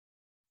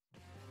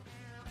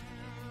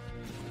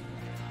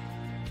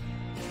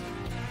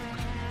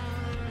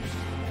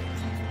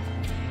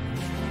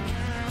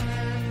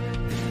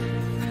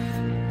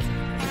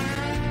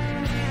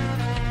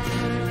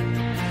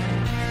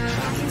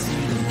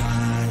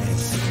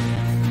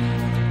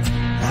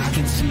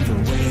see the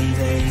way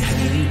they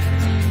hate.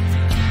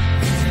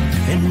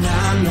 And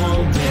I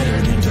know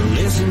better than to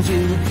listen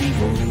to the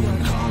people who are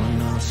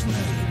calling us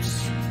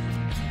names.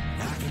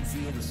 I can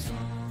feel the sun.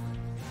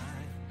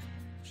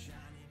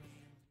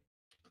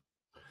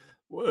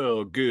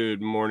 Well,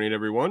 good morning,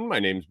 everyone. My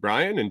name's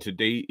Brian, and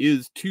today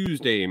is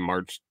Tuesday,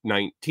 March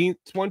 19th,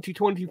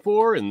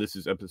 2024, and this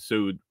is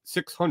episode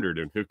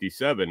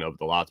 657 of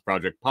the Lots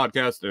Project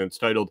podcast, and it's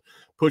titled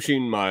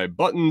Pushing My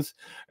Buttons,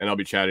 and I'll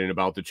be chatting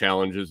about the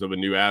challenges of a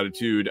new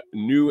attitude,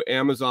 new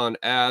Amazon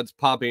ads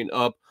popping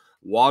up,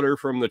 water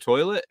from the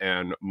toilet,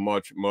 and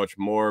much, much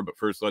more. But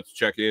first, let's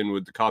check in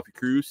with the coffee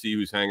crew, see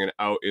who's hanging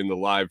out in the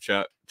live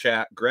chat,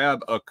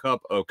 grab a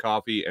cup of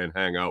coffee, and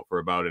hang out for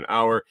about an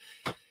hour.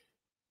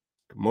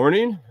 Good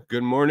morning.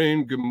 Good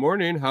morning. Good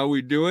morning. How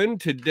we doing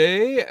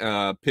today?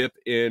 Pip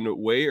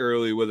in way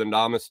early with a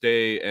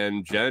namaste,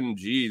 and Jen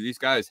G. These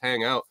guys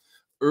hang out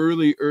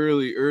early.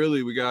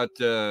 We got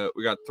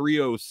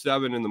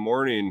 3:07 in the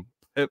morning.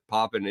 Pip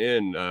popping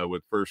in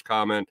with first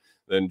comment,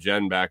 then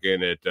Jen back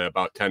in at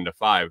about 10 to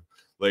 5.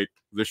 Like,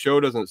 the show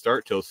doesn't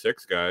start till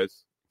 6,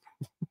 guys.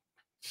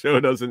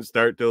 Show doesn't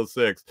start till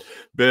 6.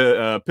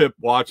 Pip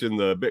watching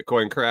the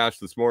Bitcoin crash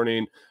this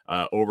morning.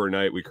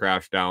 Overnight, we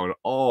crashed down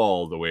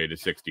all the way to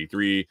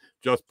 63,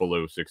 just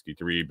below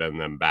 63, and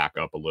then back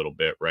up a little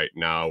bit. Right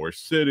now, we're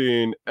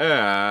sitting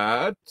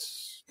at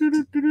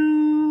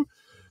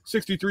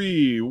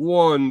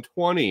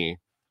 63,120.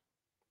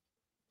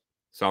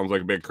 Sounds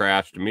like a big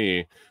crash to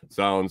me.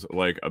 Sounds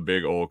like a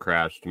big old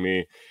crash to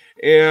me.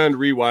 And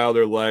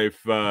Rewilder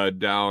Life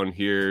down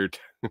here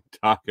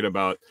talking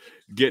about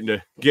getting to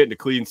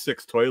clean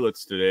 6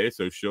 toilets today,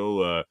 so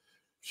she'll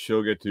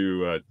get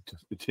to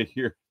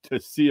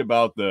see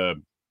about the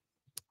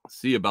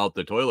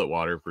toilet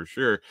water for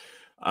sure.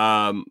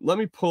 Let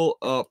me pull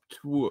up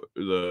to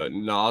the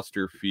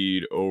Noster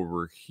feed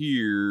over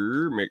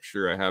here, make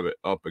sure I have it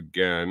up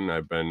again.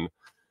 I've been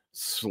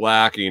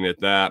slacking at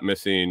that,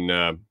 missing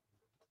a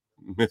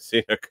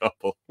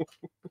couple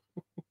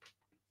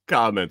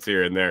comments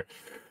here and there.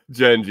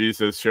 Jen G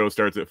says show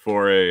starts at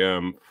 4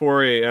 a.m.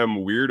 4 a.m.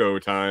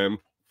 weirdo time.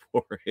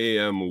 4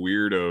 a.m.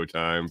 weirdo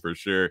time for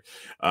sure.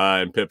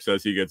 And Pip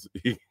says he gets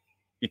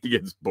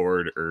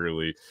bored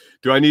early.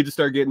 Do I need to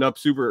start getting up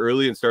super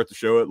early and start the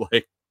show at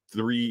like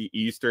 3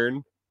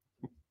 Eastern?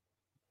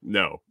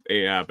 No,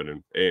 ain't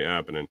happening.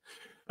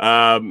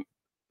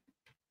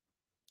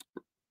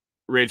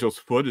 Rachel's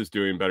foot is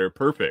doing better.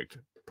 Perfect.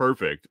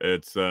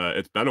 It's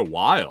been a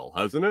while,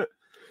 hasn't it?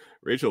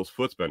 Rachel's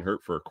foot's been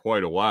hurt for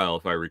quite a while,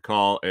 if I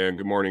recall. And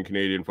good morning,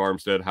 Canadian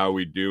Farmstead. How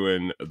we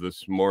doing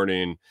this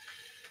morning?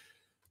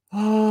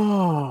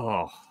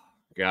 Oh,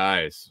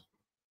 guys,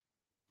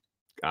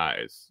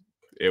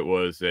 it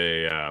was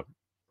an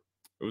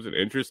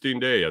interesting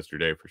day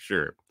yesterday for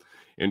sure.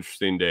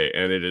 Interesting day,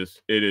 and it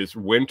is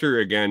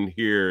winter again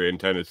here in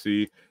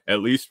Tennessee,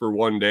 at least for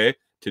one day.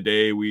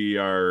 Today we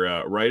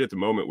are right at the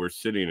moment we're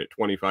sitting at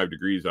 25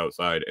 degrees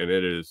outside, and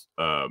it is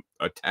a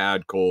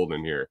tad cold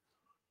in here.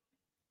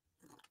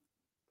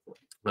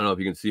 I don't know if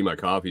you can see my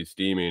coffee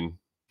steaming.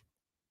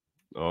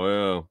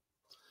 Oh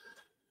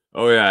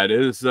yeah, it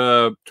is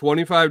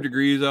 25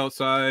 degrees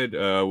outside.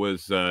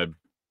 Was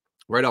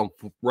right around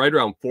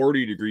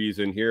 40 degrees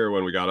in here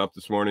when we got up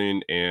this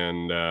morning,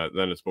 and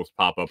then it's supposed to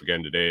pop up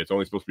again today. It's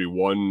only supposed to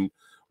be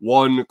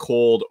one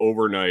cold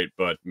overnight,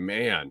 but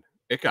man,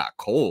 it got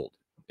cold.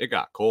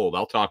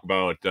 I'll talk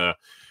about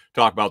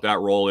that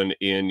rolling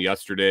in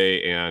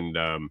yesterday and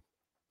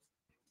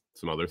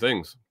some other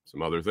things.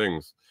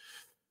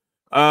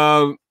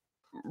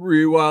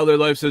 Rewilder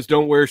Life says,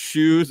 don't wear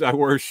shoes. I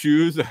wore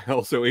shoes. I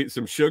also ate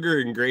some sugar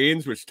and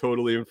grains, which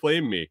totally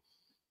inflamed me.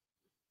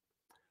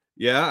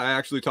 Yeah, I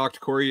actually talked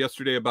to Corey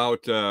yesterday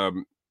about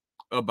my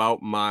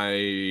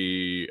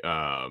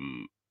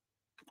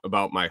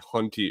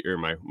hunting or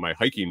my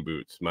hiking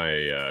boots,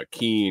 my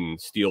Keen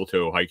steel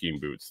toe hiking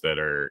boots that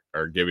are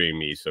giving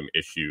me some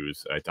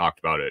issues. I talked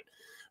about it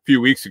a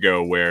few weeks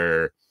ago,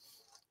 where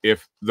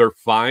if they're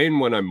fine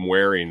when I'm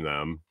wearing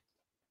them,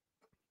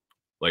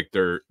 like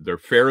they're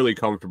fairly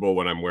comfortable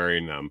when I'm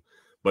wearing them,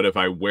 but if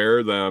I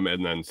wear them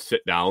and then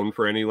sit down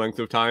for any length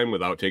of time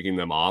without taking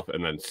them off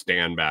and then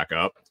stand back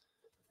up,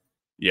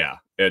 yeah,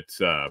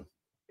 it's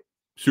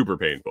super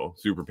painful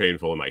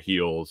in my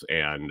heels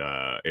and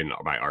in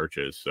my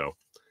arches. So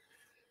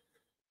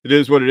it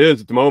is what it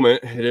is at the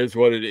moment. It is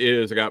what it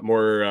is. I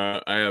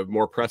have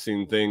more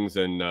pressing things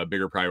and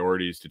bigger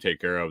priorities to take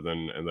care of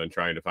than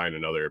trying to find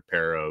another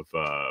pair of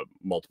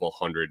multiple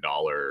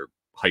 $100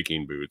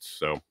 hiking boots.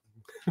 So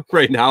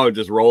right now I'm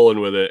just rolling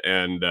with it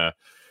and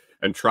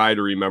try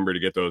to remember to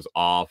get those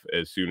off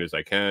as soon as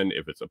I can,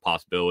 if it's a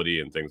possibility,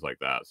 and things like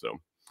that. So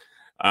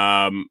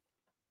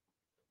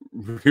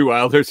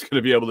Wilder's going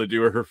to be able to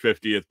do her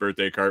 50th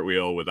birthday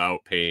cartwheel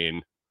without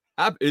pain.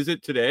 Is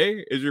it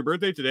today? Is your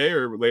birthday today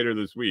or later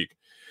this week?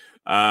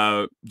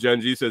 Jen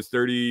G says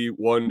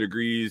 31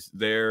 degrees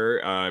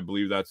there. I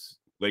believe that's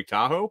Lake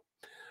Tahoe.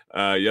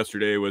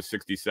 Yesterday was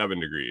 67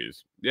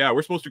 degrees. Yeah,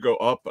 we're supposed to go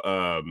up.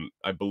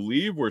 I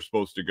believe we're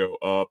supposed to go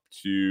up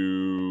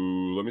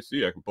to, let me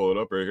see, I can pull it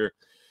up right here.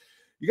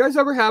 You guys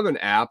ever have an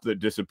app that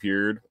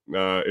disappeared?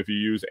 If you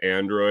use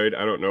Android,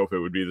 I don't know if it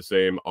would be the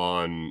same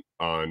on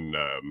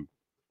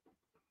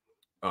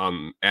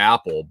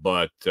Apple,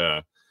 but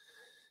I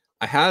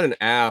had an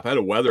app, I had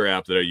a weather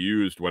app that I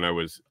used when I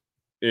was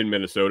in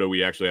Minnesota.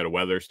 We actually had a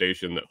weather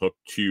station that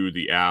hooked to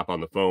the app on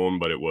the phone,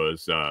 but it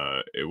was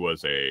a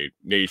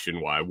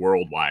nationwide,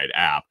 worldwide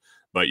app.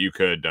 But you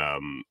could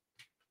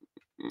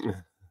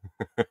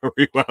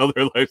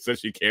Wilder Life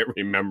says she can't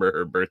remember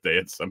her birthday.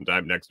 It's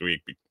sometime next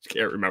week. She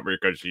can't remember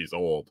because she's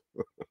old.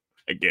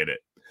 I get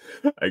it.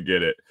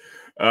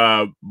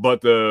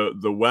 But the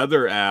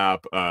weather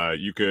app,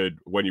 you could,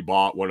 when you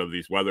bought one of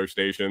these weather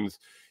stations,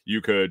 you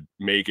could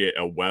make it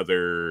a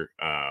weather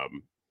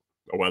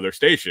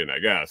station, I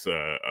guess,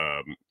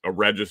 a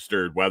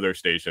registered weather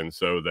station,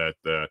 so that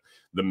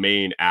the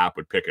main app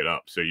would pick it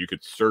up. So you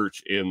could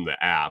search in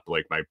the app,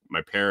 like my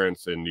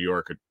parents in New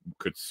York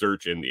could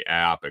search in the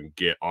app and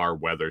get our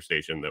weather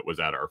station that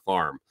was at our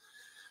farm.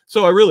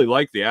 So I really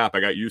liked the app. I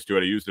got used to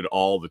it. I used it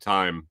all the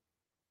time,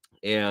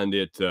 and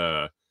it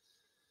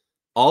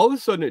all of a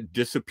sudden it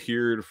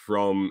disappeared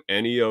from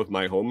any of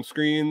my home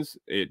screens.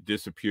 It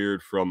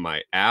disappeared from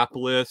my app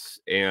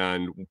list.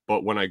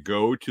 But when I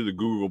go to the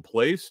Google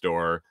Play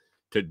Store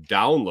to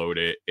download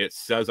it, it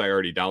says I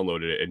already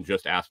downloaded it and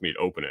just asked me to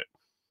open it.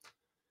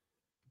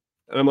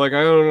 And I'm like,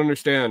 I don't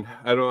understand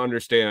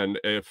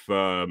if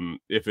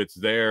it's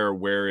there,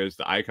 where is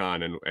the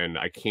icon? And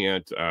I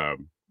can't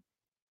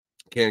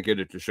get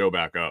it to show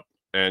back up.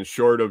 And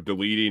short of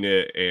deleting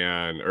it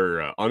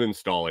or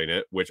uninstalling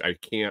it, which I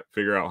can't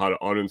figure out how to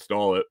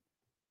uninstall it.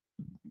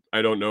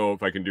 I don't know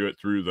if I can do it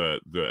through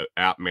the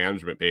app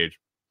management page.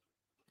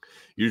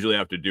 Usually I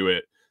have to do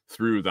it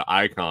through the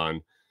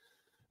icon.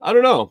 I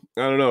don't know.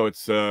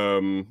 It's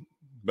been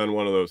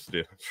one of those.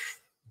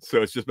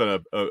 So it's just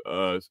been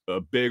a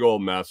big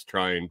old mess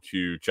trying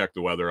to check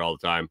the weather all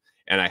the time.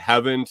 And I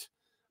haven't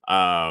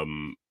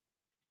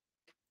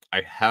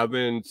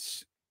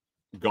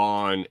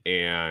gone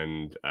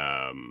and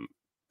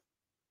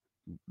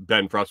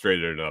been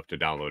frustrated enough to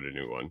download a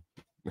new one.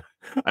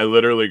 I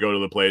literally go to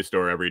the Play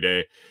Store every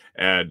day,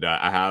 and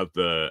I have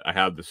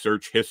the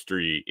search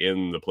history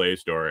in the Play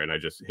Store, and I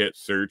just hit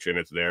search and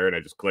it's there, and I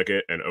just click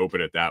it and open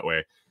it that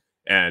way.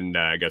 And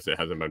I guess it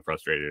hasn't been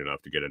frustrating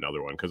enough to get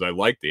another one, because I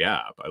like the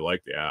app.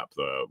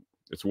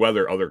 It's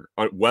Weather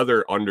Underground.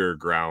 Weather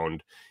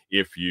Underground,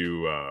 if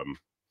you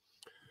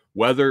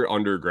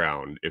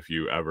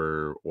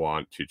ever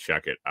want to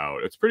check it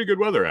out. It's a pretty good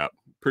weather app.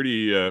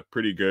 Pretty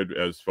good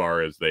as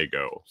far as they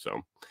go.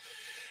 So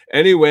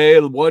anyway,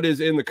 what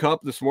is in the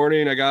cup this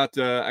morning? I got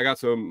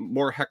some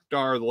more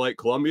Hector the Light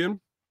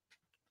Colombian,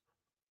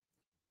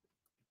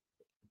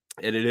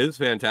 and it is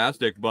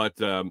fantastic.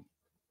 But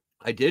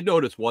I did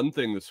notice one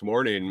thing this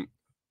morning.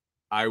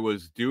 I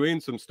was doing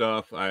some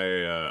stuff.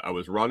 I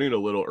was running a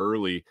little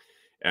early,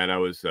 and I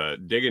was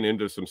digging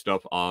into some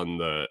stuff on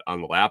the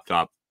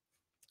laptop.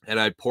 And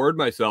I poured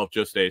myself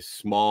just a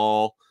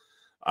small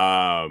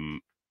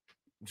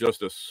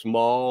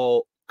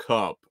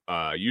cup.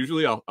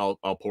 Usually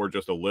I'll pour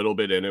just a little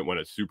bit in it when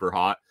it's super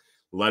hot,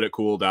 let it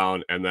cool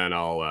down, and then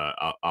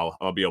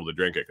I'll be able to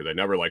drink it, because I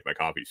never like my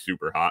coffee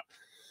super hot.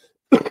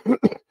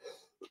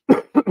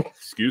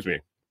 Excuse me,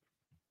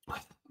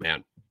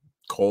 man,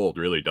 cold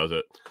really does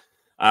it.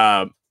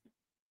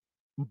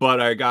 But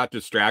I got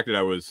distracted.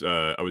 I was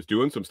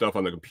doing some stuff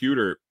on the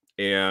computer,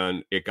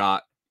 and it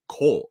got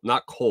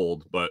not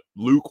cold, but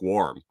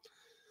lukewarm.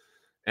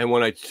 And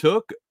when I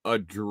took a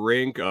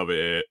drink of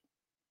it,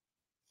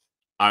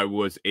 I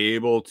was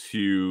able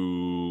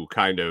to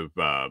kind of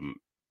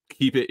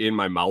keep it in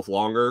my mouth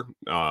longer,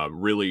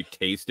 really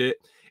taste it,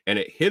 and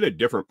it hit a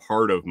different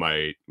part of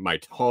my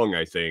tongue,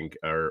 I think,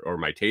 or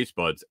my taste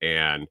buds.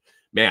 And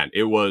man,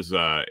 it was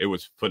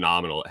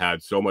phenomenal. It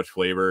had so much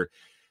flavor.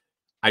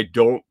 I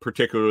don't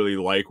particularly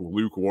like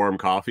lukewarm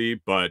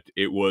coffee, but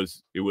it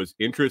was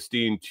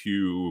interesting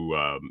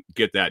to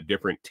get that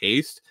different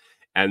taste.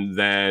 And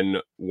then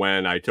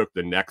when I took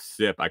the next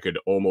sip, I could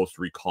almost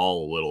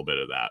recall a little bit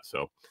of that.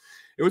 So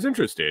it was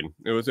interesting.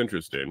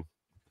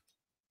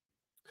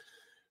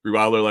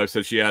 Rewilder Life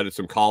said she added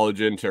some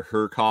collagen to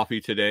her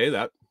coffee today.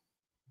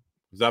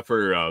 Is that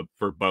for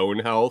bone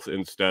health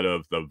instead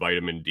of the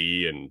vitamin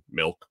D and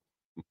milk?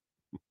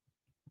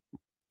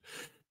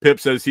 Pip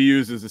says he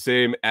uses the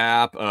same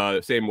app,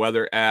 same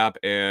weather app,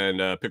 and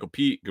Pickle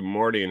Pete, good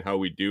morning, how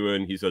we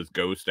doing? He says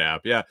Ghost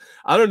app. Yeah,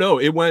 I don't know.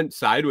 It went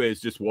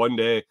sideways just one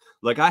day.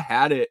 Like, I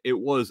had it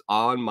was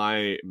on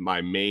my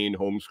main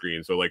home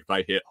screen. So like if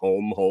I hit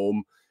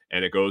home,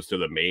 and it goes to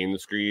the main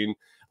screen,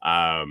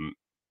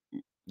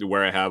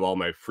 where I have all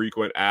my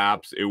frequent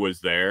apps, it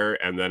was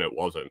there, and then it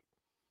wasn't.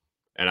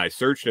 And I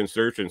searched and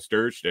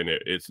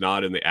it's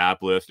not in the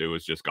app list. It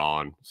was just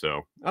gone.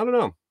 So I don't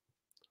know.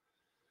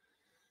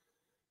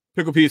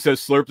 Pickle P says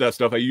slurp that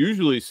stuff. I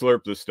usually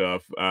slurp the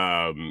stuff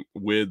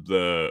with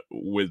the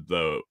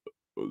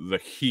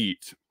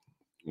heat,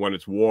 when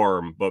it's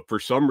warm, but for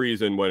some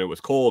reason when it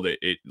was cold,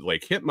 it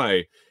like hit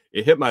my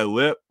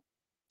lip,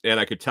 and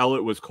I could tell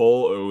it was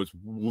cold. It was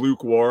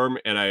lukewarm,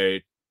 and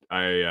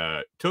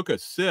I took a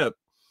sip,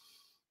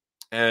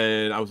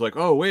 and I was like,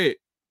 oh wait,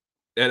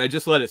 and I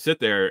just let it sit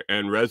there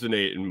and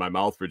resonate in my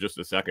mouth for just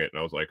a second, and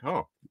I was like,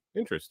 oh,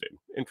 interesting.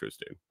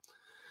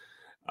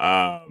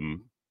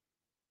 Um,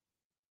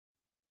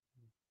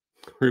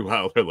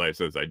 Wilder Life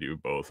says I do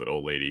both. An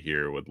old lady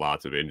here with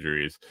lots of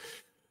injuries.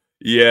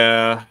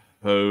 Yeah.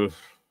 All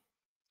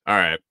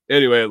right.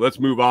 Anyway, let's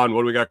move on.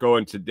 What do we got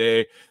going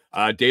today?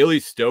 Daily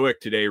Stoic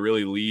today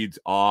really leads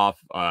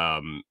off.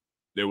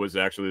 It was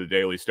actually the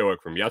Daily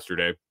Stoic from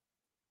yesterday.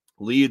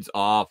 Leads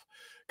off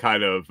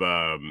kind of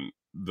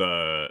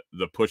the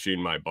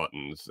pushing my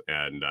buttons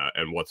and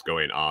what's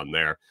going on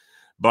there.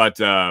 But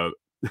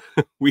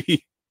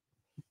we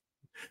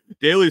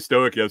Daily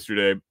Stoic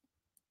yesterday.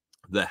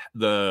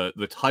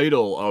 The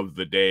title of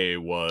the day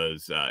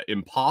was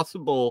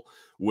impossible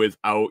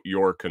without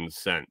your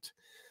consent.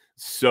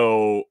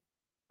 So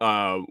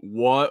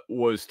what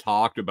was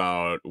talked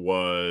about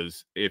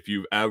was if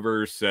you've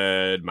ever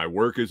said my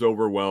work is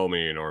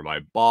overwhelming or my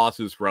boss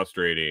is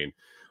frustrating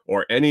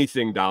or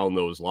anything down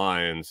those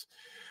lines,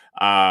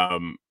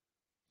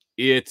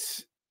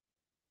 it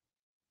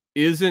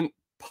isn't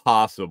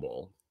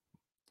possible.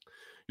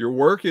 Your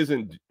work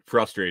isn't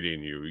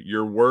frustrating you.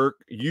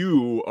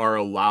 You are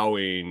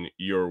allowing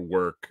your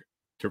work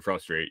to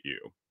frustrate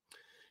you.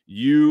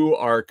 You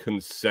are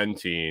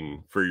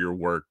consenting for your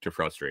work to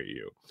frustrate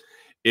you.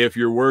 If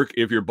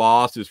your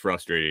boss is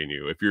frustrating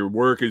you, if your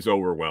work is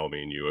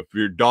overwhelming you, if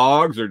your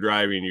dogs are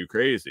driving you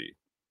crazy,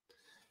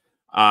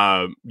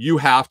 you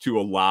have to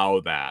allow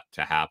that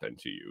to happen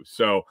to you.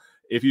 So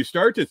if you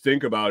start to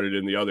think about it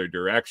in the other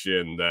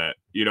direction, that,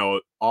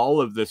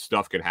 all of this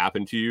stuff can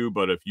happen to you,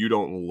 but if you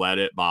don't let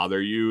it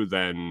bother you,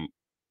 then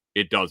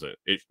it doesn't.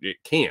 It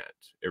can't.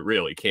 It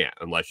really can't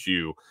unless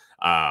you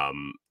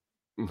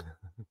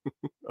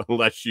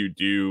unless you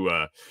do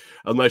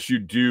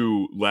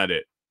let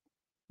it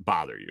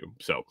bother you.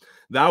 So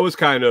that was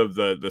kind of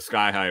the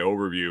sky high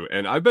overview,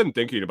 and I've been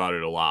thinking about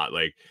it a lot.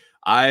 Like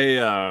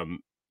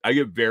I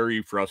get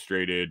very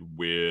frustrated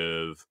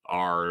with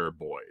our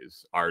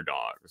boys, our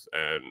dogs,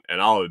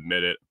 and I'll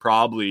admit it,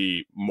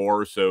 probably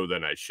more so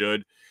than I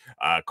should.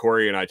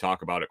 Corey and I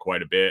talk about it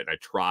quite a bit, and I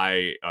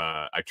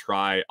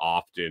try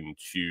often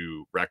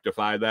to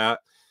rectify that.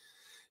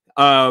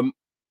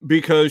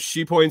 Because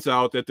she points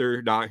out that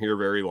they're not here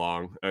very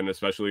long, and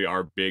especially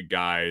our big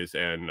guys,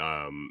 and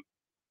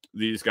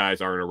these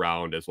guys aren't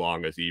around as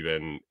long as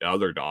even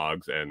other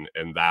dogs, and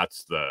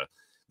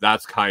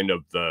that's kind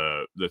of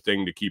the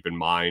thing to keep in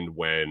mind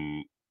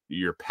when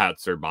your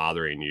pets are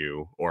bothering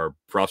you or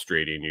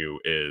frustrating you,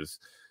 is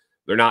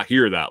they're not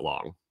here that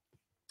long.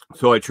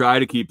 So I try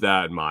to keep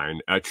that in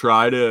mind. I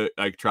try to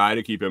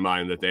keep in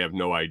mind that they have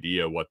no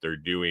idea what they're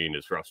doing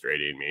is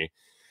frustrating me.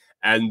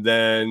 And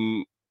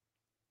then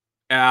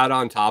add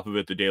on top of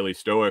it the Daily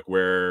Stoic,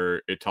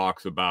 where it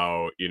talks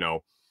about,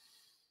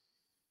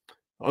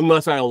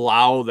 unless I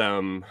allow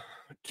them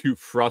to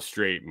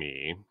frustrate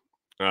me,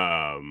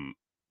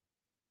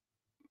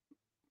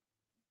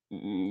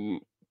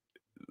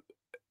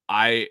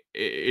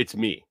 it's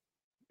me.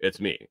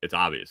 It's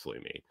obviously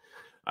me.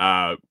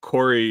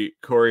 Corey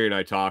and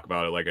I talk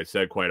about it, like I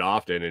said, quite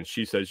often, and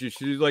she says she's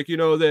like,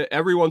 that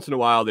every once in a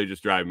while they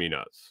just drive me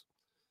nuts.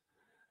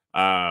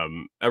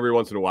 Every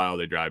once in a while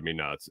they drive me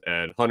nuts.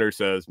 And Hunter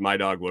says my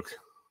dog looks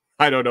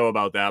I don't know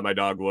about that. My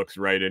dog looks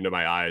right into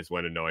my eyes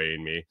when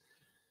annoying me.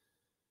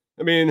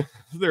 I mean,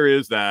 there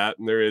is that,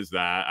 and there is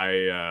that.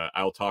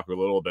 I'll talk a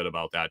little bit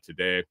about that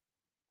today.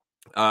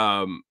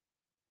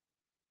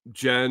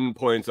 Jen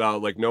points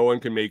out, like, no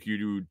one can make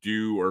you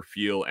do or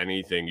feel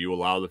anything. You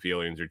allow the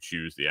feelings or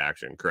choose the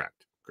action.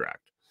 Correct.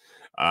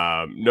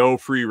 No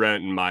free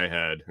rent in my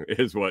head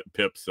is what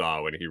Pip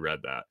saw when he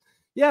read that.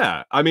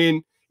 Yeah, I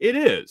mean, it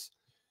is.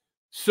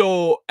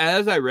 So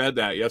as I read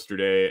that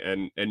yesterday,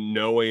 and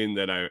knowing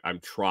that I'm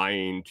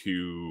trying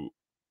to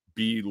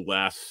be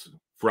less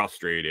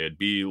frustrated,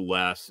 be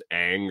less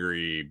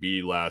angry,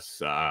 be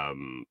less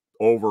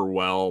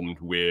overwhelmed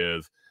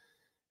with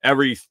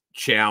every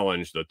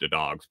challenge that the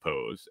dogs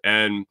pose.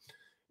 And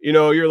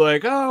you're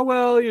like, oh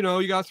well,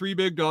 you got 3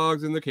 big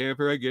dogs in the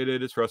camper, I get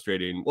it, it's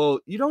frustrating. Well,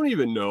 you don't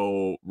even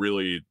know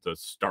really the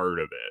start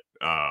of it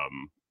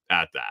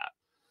at that.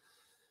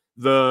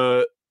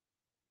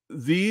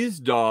 These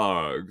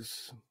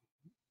dogs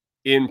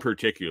in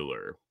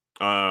particular,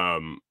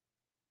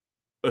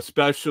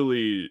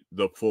 especially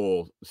the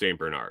full St.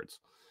 Bernards,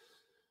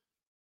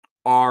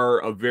 are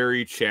a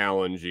very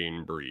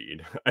challenging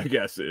breed, I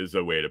guess is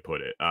a way to put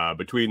it.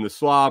 Between the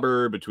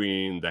slobber,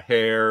 between the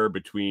hair,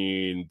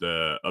 between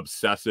the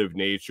obsessive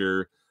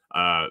nature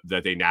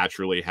that they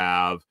naturally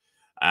have,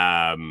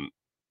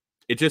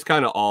 it just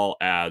kind of all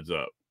adds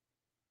up.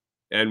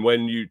 And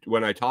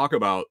when I talk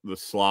about the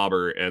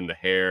slobber and the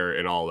hair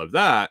and all of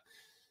that,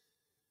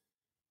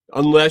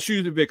 unless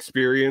you've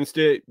experienced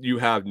it, you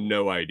have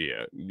no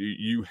idea.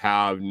 You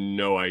have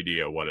no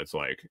idea what it's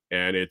like.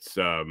 And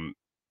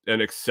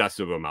an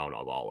excessive amount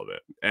of all of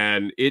it.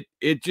 And it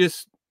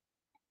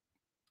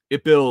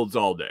builds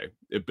all day.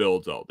 It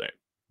builds all day.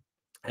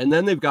 And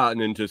then they've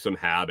gotten into some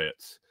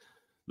habits,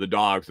 the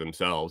dogs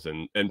themselves,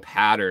 and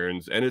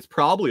patterns. And it's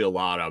probably a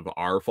lot of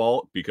our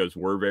fault because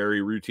we're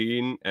very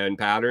routine and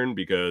pattern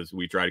because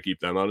we try to keep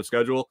them on a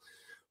schedule.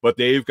 But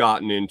they've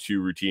gotten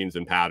into routines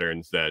and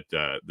patterns that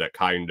that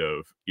kind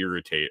of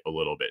irritate a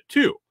little bit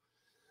too.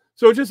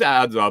 So it just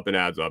adds up and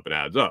adds up and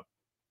adds up.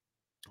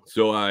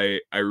 So I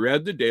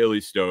read the Daily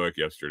Stoic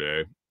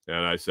yesterday,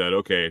 and I said,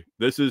 okay,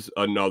 this is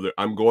another,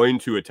 I'm going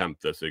to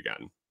attempt this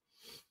again.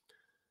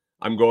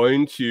 I'm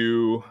going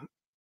to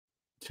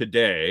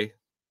today,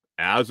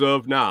 as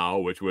of now,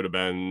 which would have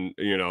been,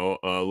 you know,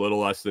 a little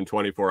less than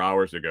 24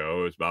 hours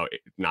ago, it was about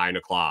 9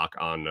 o'clock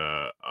on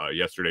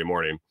yesterday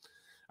morning.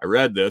 I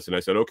read this and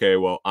I said, okay,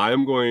 well,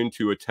 I'm going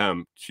to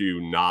attempt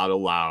to not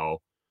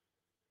allow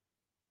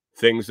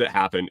things that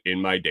happen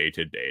in my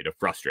day-to-day to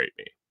frustrate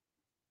me.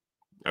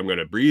 I'm going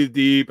to breathe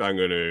deep. I'm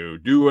going to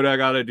do what I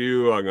got to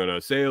do. I'm going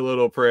to say a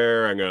little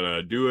prayer. I'm going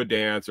to do a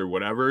dance or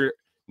whatever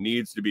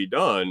needs to be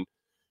done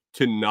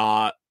to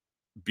not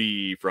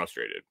be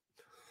frustrated.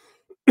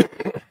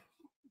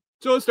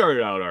 So it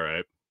started out all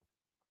right.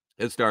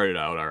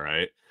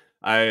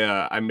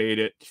 I made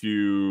it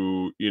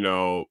to, you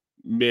know,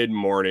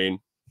 mid-morning.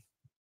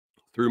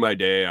 Through my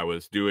day, I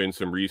was doing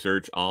some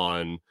research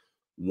on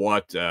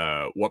what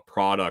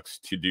products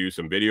to do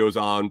some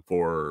videos on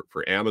for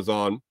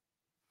Amazon.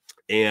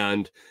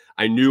 And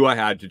I knew I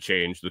had to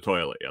change the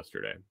toilet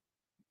yesterday.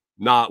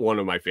 Not one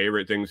of my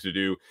favorite things to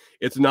do.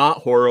 It's not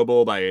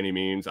horrible by any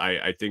means.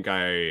 I think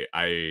I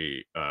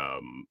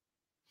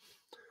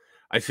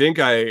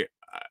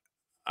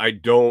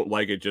don't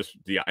like it.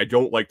 I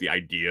don't like the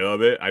idea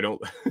of it. I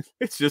don't.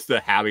 It's just the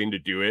having to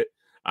do it.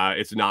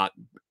 It's not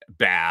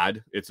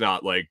bad. It's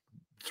not like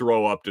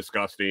throw up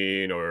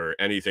disgusting or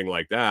anything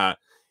like that.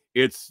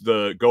 It's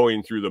the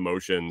going through the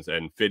motions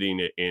and fitting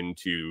it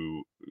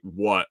into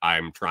what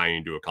I'm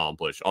trying to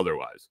accomplish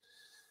otherwise.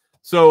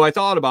 So I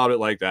thought about it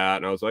like that,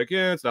 and I was like,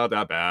 yeah, it's not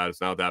that bad. It's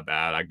not that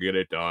bad. I get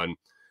it done.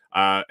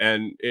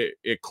 And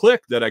it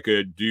clicked that I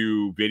could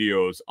do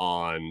videos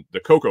on the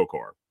Coco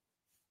Core.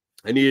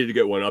 I needed to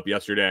get one up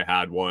yesterday. I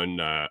had one.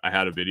 I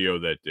had a video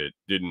that it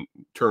didn't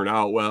turn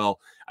out well.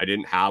 I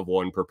didn't have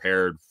one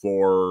prepared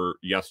for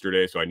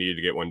yesterday, so I needed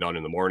to get one done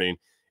in the morning.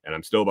 And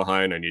I'm still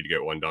behind. I need to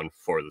get one done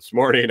for this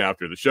morning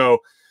after the show.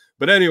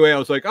 But anyway, I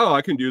was like, oh,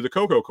 I can do the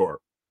Coco Core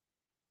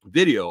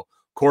video.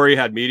 Corey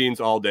had meetings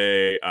all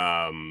day.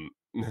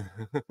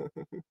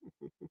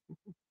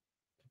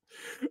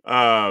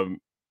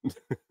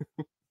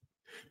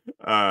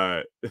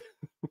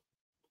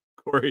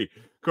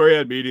 Corey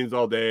had meetings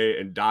all day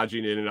and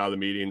dodging in and out of the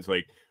meetings.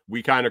 Like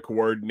we kind of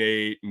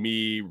coordinate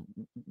me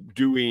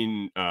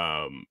doing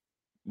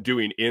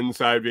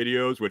inside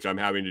videos, which I'm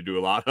having to do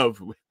a lot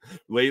of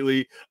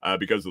lately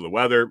because of the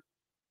weather.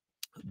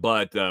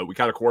 But we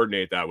kind of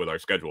coordinate that with our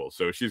schedule.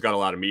 So she's got a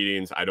lot of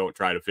meetings. I don't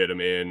try to fit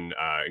them in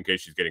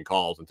case she's getting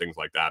calls and things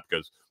like that,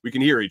 because we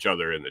can hear each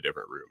other in the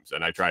different rooms.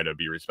 And I try to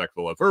be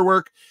respectful of her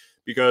work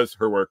because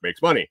her work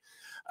makes money.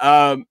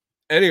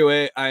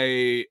 Anyway,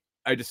 I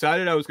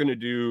decided I was going to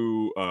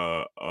do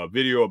a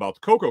video about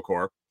the Coco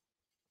Core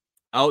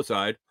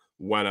outside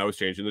when I was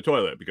changing the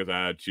toilet, because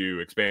I had to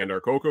expand our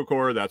Coco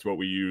Core. That's what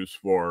we use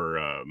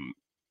for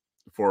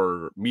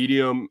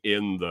medium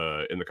in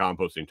the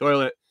composting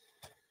toilet.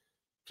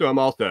 So I'm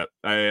all set.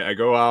 I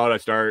go out, I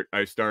start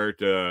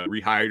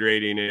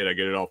rehydrating it. I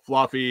get it all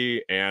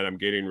fluffy, and I'm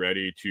getting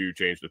ready to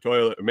change the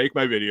toilet, make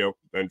my video,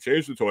 and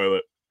change the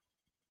toilet.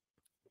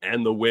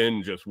 And the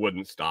wind just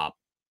wouldn't stop.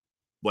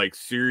 Like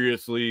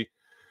seriously,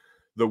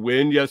 the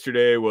wind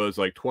yesterday was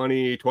like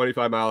 20,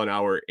 25 mile an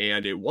hour,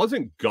 and it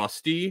wasn't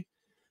gusty.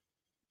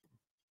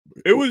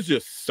 It was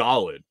just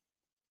solid.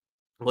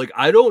 Like,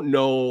 I don't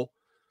know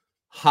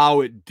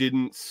how it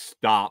didn't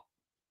stop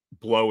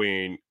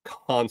blowing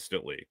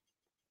constantly.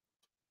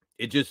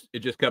 It just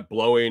kept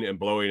blowing and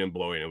blowing and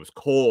blowing. It was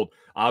cold.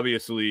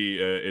 Obviously,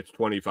 it's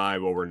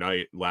 25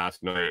 overnight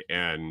last night,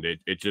 and it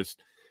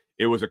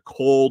was a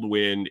cold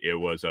wind. It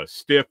was a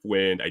stiff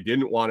wind. I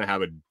didn't want to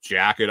have a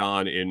jacket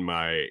on in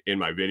my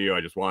video.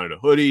 I just wanted a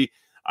hoodie.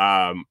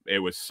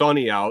 It was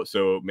sunny out,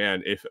 so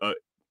man, if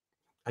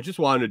I just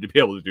wanted to be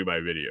able to do my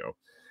video.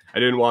 I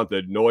didn't want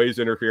the noise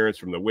interference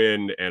from the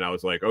wind, and I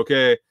was like,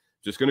 okay,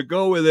 just going to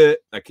go with it.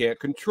 I can't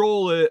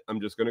control it. I'm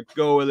just going to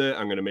go with it.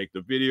 I'm going to make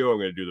the video. I'm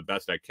going to do the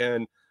best I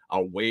can.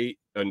 I'll wait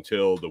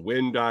until the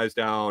wind dies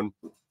down.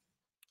 I'm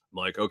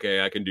like,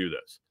 okay, I can do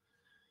this.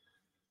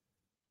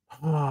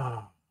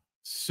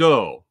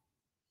 So,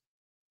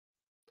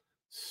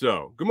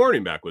 good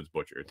morning, Backwoods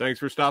Butcher. Thanks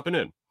for stopping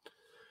in.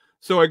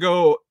 So I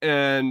go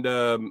and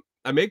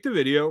I make the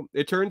video.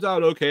 It turns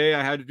out okay.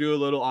 I had to do a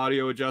little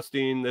audio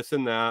adjusting, this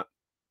and that.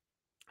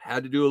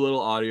 Had to do a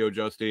little audio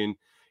adjusting.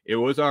 It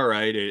was all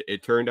right.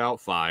 It turned out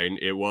fine.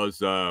 It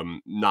was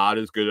not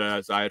as good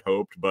as I had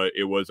hoped, but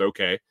it was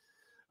okay.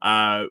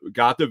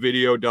 Got the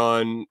video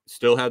done.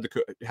 Still had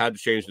to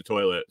change the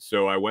toilet.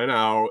 So I went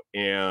out,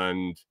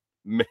 and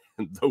man,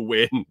 the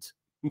wind.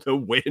 the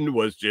wind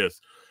was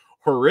just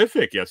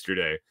horrific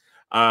yesterday.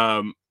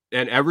 And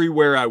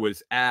everywhere I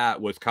was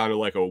at was kind of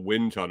like a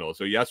wind tunnel.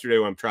 So yesterday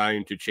when I'm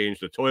trying to change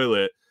the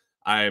toilet,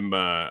 I'm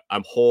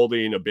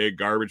holding a big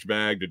garbage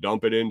bag to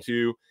dump it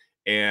into,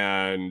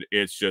 and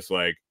it's just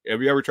like,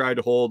 have you ever tried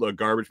to hold a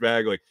garbage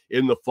bag like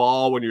in the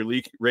fall when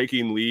you're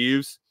raking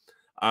leaves,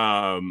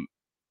 and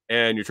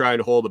you're trying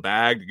to hold a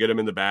bag to get them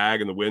in the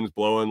bag and the wind's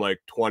blowing like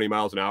 20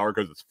 miles an hour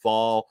because it's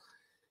fall?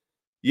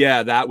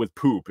 Yeah, that with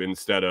poop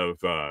instead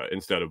of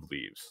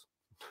leaves.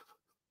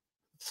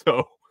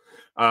 So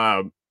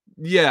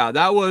yeah,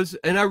 that was,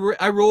 and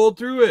I rolled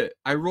through it.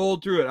 I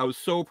was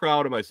so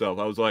proud of myself.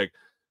 I was like,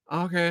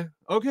 okay,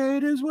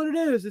 it is what it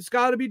is. It's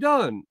got to be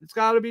done.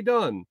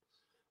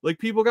 Like,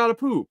 people got to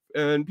poop,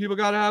 and people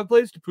got to have a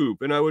place to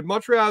poop. And I would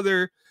much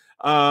rather,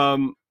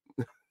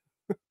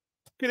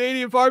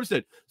 Canadian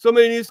Farmstead,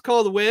 somebody needs to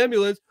call the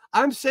ambulance.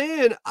 I'm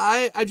saying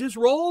I just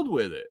rolled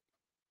with it.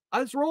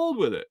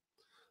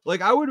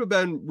 Like, I would have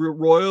been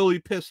royally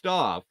pissed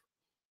off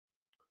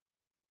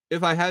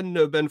if I hadn't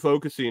have been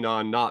focusing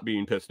on not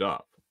being pissed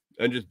off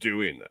and just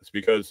doing this,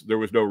 because there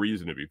was no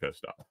reason to be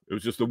pissed off. It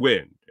was just the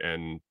wind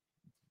and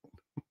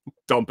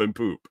dumping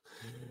poop.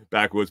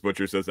 Backwoods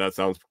Butcher says that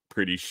sounds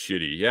pretty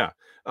shitty. Yeah.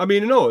 I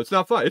mean, no, it's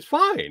not fun. It's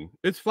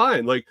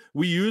fine. Like,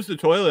 we use the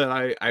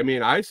toilet. I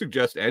mean, I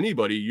suggest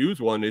anybody use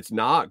one. It's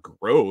not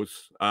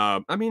gross.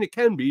 I mean, it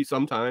can be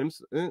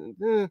sometimes.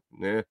 Not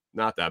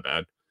that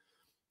bad.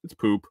 It's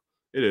poop.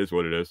 It is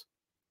what it is.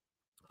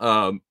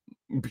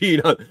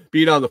 Being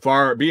on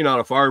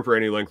a farm for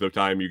any length of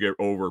time, you get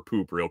over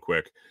poop real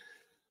quick.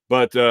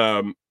 But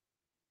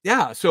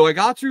yeah, so I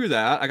got through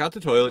that. I got the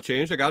toilet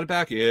changed. I got it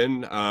back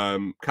in.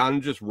 Kind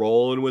of just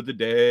rolling with the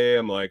day.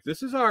 I'm like,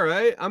 this is all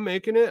right. I'm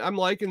making it. I'm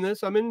liking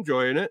this. I'm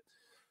enjoying it.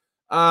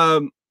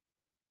 And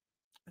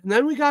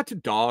then we got to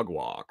dog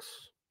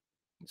walks.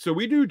 So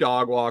we do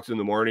dog walks in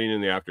the morning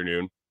and the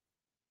afternoon.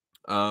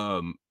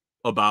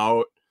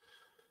 About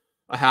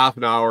a half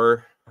an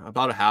hour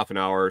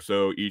or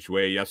so each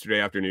way. Yesterday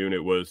afternoon,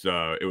 it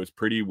was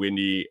pretty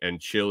windy and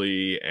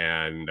chilly,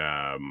 and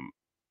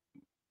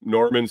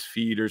Norman's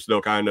feet are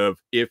still kind of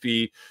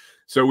iffy.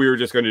 So we were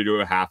just going to do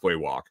a halfway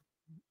walk,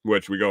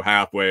 which we go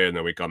halfway and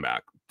then we come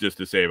back just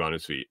to save on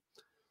his feet.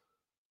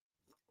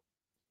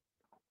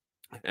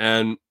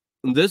 And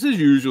this is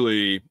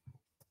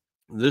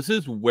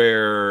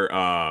where,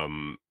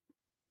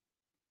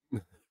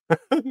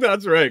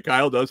 that's right.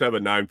 Kyle does have a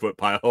 9-foot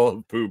pile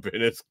of poop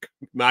in his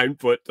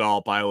 9-foot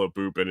tall pile of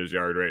poop in his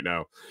yard right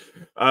now.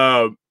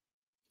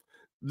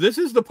 This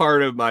is the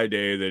part of my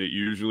day that it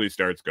usually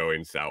starts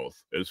going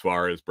south, as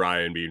far as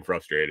Brian being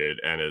frustrated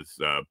and his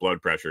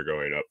blood pressure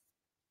going up,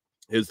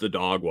 is the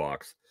dog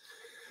walks.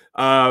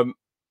 Like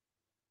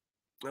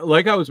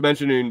I was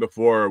mentioning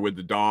before with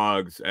the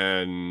dogs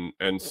and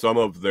some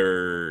of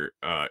their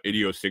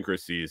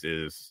idiosyncrasies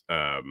is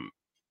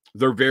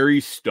they're very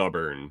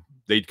stubborn.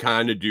 They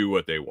kind of do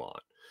what they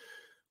want.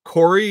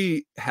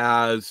 Corey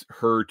has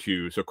her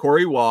too. So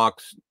Corey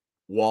walks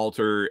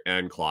Walter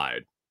and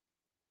Clyde.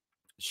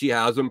 She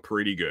has them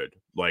pretty good,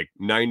 like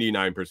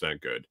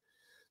 99% good.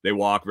 They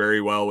walk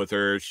very well with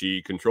her.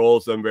 She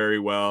controls them very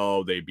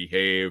well. They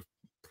behave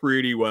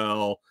pretty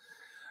well.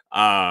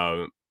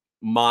 Mine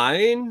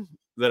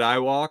that I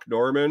walk,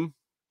 Norman,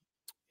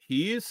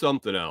 he is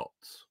something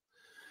else.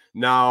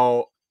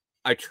 Now,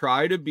 I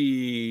try to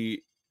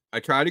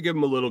give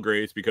him a little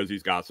grace because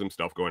he's got some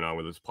stuff going on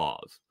with his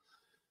paws.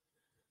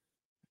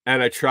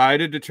 And I try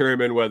to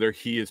determine whether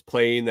he is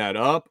playing that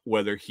up,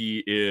 whether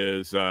he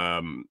is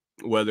doing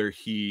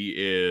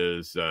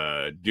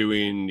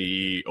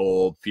the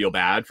old feel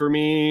bad for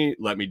me,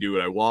 let me do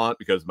what I want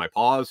because my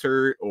paws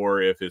hurt,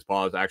 or if his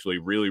paws actually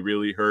really,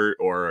 really hurt,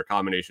 or a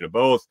combination of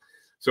both.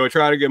 So I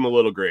try to give him a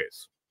little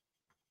grace.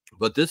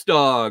 But this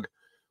dog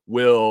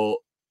will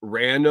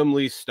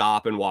randomly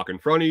stop and walk in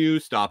front of you,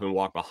 stop and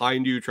walk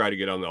behind you, try to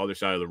get on the other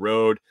side of the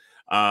road,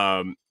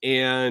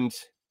 and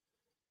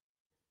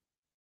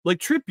like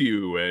trip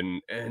you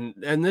and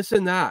this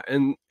and that.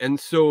 And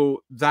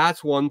so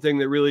that's one thing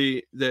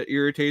that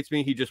irritates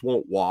me. He just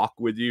won't walk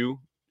with you.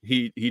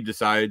 He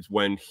decides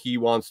when he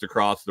wants to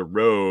cross the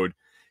road.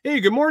 Hey,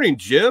 good morning,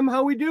 Jim.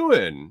 How we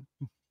doing?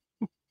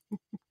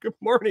 Good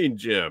morning,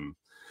 Jim.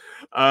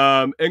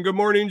 And good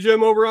morning,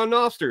 Jim, over on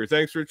Noster.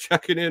 Thanks for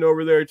checking in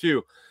over there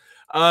too.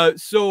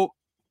 So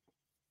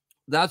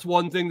that's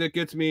one thing that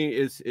gets me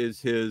is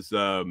his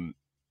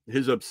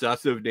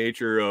obsessive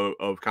nature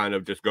of kind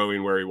of just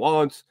going where he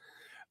wants.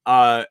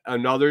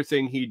 Another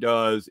thing he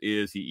does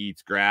is he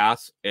eats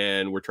grass,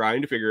 and we're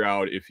trying to figure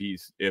out if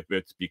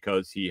it's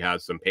because he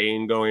has some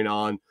pain going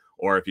on,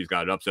 or if he's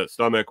got an upset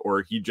stomach,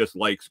 or he just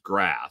likes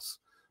grass.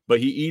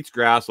 But he eats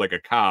grass like a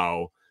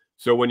cow.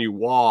 So when you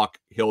walk,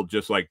 he'll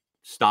just like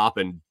stop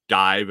and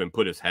dive and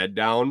put his head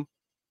down.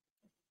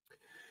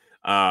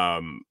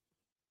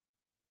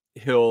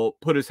 He'll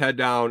put his head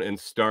down and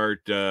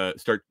start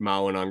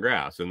mowing on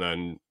grass, and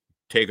then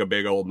take a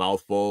big old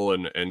mouthful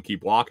and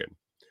keep walking.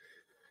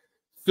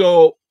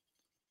 So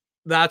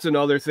that's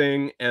another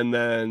thing. And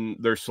then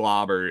their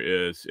slobber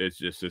is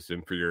just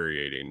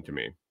infuriating to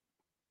me.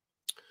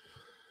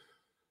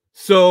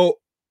 So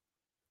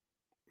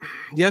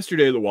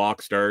yesterday the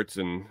walk starts,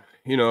 and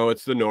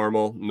it's the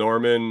normal.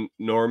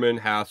 Norman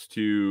has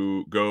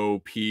to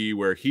go pee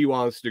where he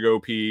wants to go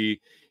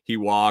pee. He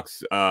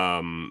walks.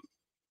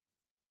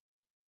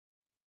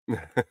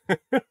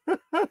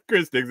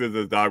 Chris Dixon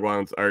says dog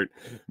wants aren't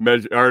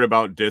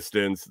about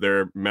distance.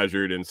 They're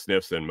measured in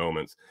sniffs and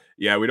moments.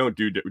 Yeah, we don't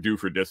do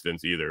for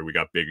distance either. We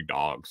got big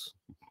dogs.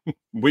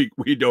 We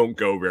don't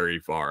go very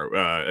far.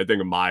 I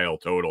think a mile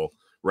total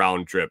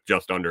round trip,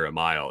 just under a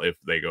mile if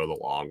they go the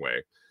long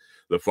way.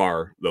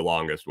 The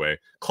longest way.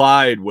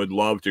 Clyde would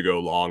love to go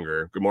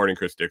longer. Good morning,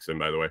 Chris Dixon,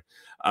 by the way.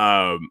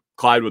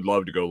 Clyde would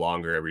love to go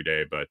longer every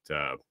day, but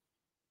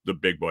the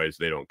big boys,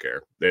 they don't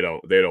care. They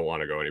don't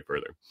want to go any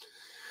further.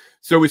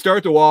 So we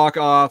start to walk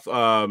off.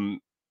 I'm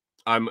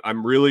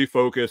really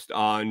focused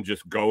on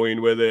just going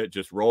with it,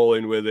 just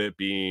rolling with it,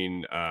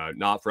 being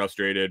not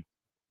frustrated.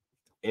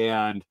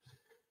 And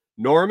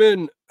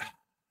Norman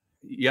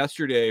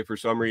yesterday, for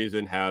some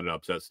reason, had an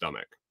upset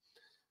stomach.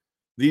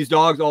 These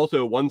dogs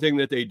also, one thing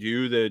that they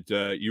do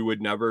that you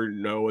would never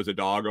know as a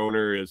dog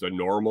owner is a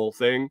normal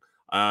thing.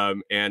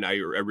 And I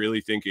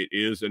really think it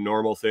is a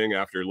normal thing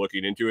after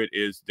looking into it,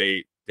 is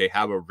they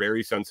have a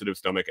very sensitive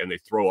stomach and they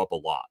throw up a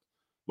lot.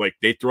 Like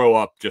they throw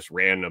up just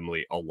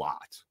randomly a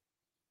lot.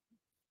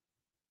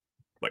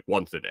 Like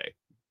once a day,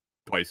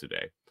 twice a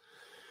day.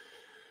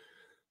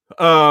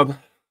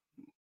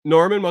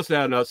 Norman must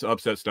have had an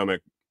upset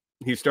stomach.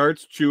 He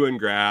starts chewing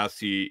grass.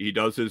 He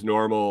does his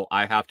normal,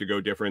 I have to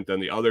go different than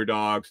the other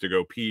dogs to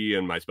go pee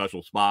in my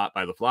special spot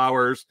by the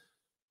flowers,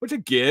 which I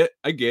get.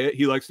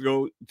 He likes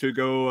to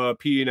go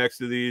pee next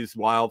to these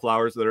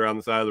wildflowers that are on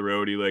the side of the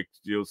road. He likes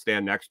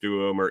stand next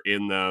to them or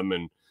in them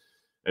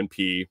and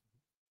pee.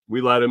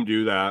 We let him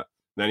do that.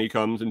 Then he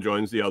comes and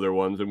joins the other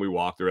ones, and we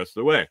walk the rest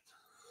of the way.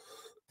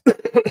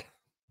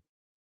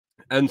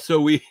 And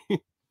so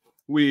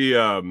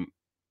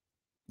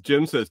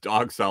Jim says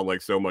dogs sound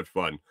like so much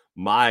fun.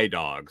 My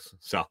dogs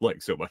sound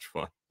like so much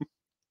fun.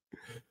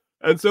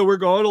 And so we're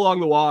going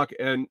along the walk,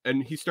 and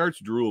he starts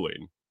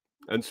drooling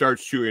and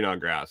starts chewing on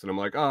grass. And I'm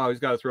like, oh, he's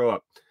got to throw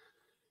up.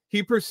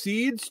 He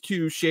proceeds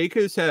to shake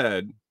his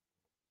head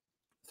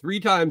 3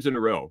 times in a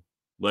row,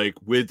 like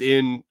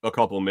within a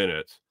couple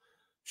minutes.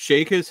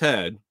 Shake his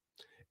head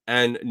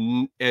and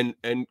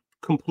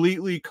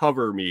completely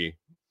cover me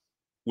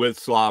with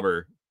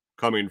slobber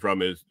coming from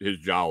his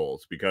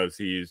jowls, because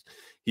he's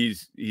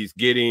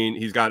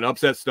got an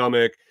upset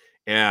stomach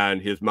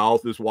and his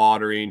mouth is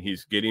watering.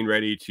 He's getting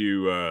ready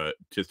to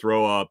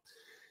throw up.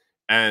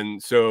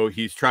 And so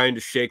he's trying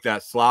to shake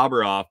that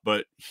slobber off,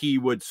 but he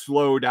would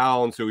slow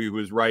down. So he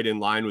was right in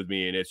line with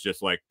me, and it's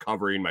just like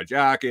covering my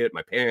jacket,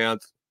 my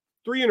pants.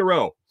 3 in a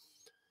row.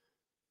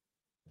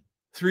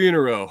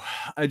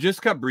 I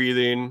just kept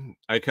breathing.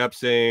 I kept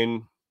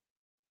saying,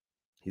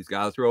 he's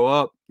got to throw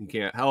up. He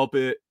can't help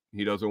it.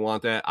 He doesn't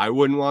want that. I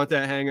wouldn't want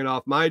that hanging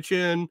off my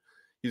chin.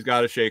 He's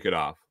got to shake it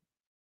off.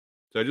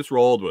 So I just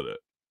rolled with it.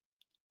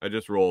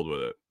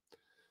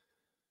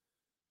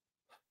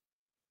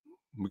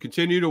 We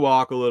continue to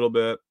walk a little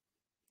bit.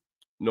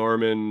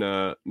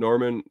 Norman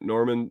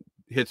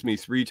hits me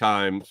 3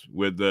 times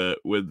with the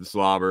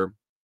slobber.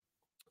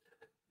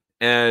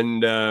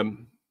 And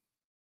then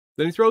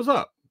he throws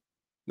up.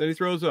 And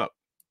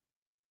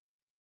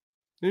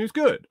he's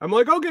good. I'm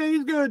like, okay,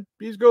 he's good.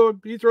 He's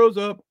good. He throws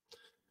up.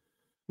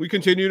 We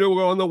continue to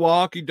go on the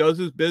walk. He does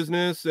his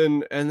business,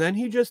 and then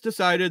he just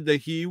decided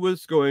that he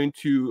was going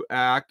to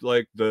act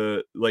like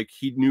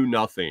he knew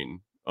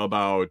nothing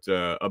about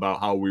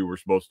how we were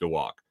supposed to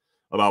walk,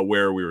 about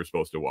where we were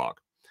supposed to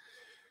walk.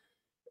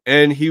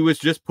 And he was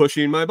just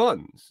pushing my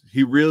buttons.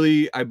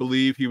 I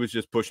believe he was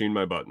just pushing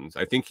my buttons.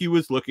 I think he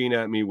was looking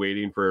at me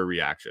waiting for a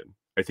reaction.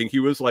 I think he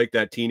was like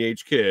that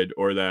teenage kid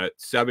or that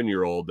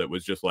 7-year-old that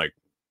was just like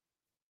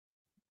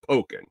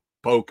poking.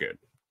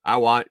 I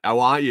want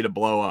you to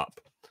blow up.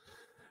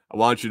 I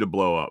want you to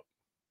blow up.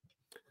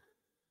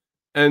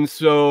 And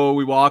so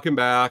we walk him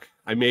back.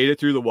 I made it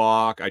through the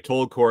walk. I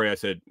told Corey, I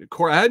said,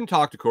 Corey, I hadn't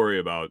talked to Corey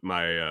about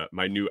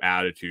my new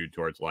attitude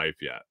towards life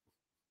yet.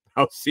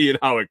 I was seeing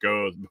how it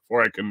goes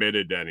before I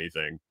committed to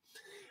anything.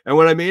 And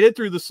when I made it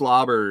through the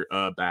slobber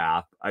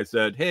bath, I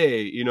said,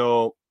 hey,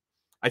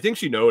 I think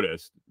she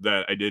noticed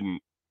that I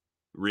didn't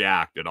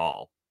react at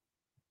all,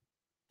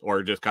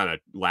 or just kind of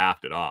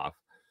laughed it off.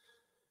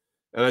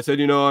 And I said,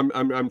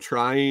 I'm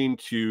trying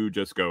to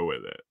just go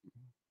with it.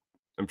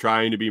 I'm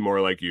trying to be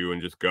more like you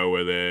and just go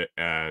with it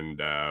and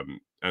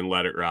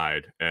let it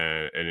ride.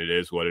 And it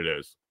is what it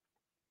is.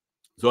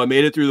 So I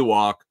made it through the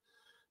walk.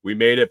 We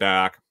made it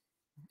back.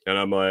 And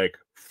I'm like,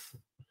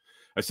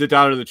 I sit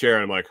down in the chair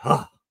and I'm like,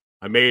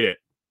 I made it.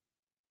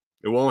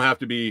 I won't have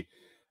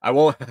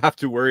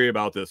to worry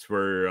about this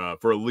for a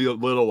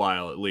little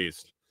while at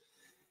least.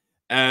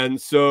 And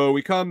so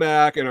we come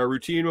back, and our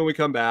routine when we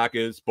come back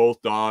is both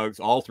dogs,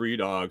 all 3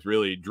 dogs,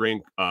 really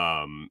drink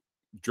a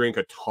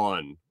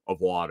ton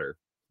of water.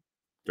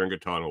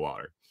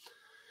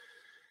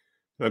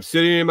 I'm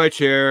sitting in my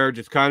chair,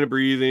 just kind of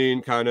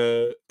breathing, kind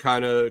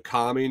of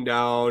calming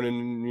down,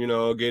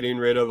 and getting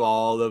rid of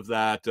all of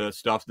that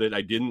stuff that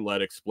I didn't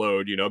let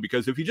explode.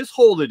 Because if you just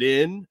hold it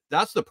in,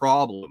 that's the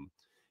problem.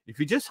 If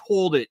you just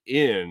hold it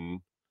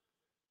in,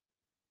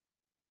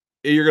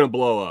 you're gonna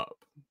blow up.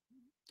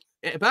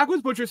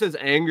 Backwoods Butcher says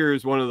anger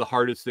is one of the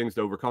hardest things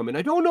to overcome, and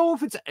I don't know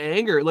if it's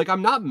anger. Like,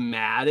 I'm not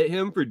mad at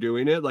him for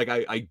doing it. Like,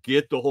 I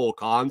get the whole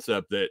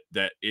concept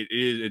that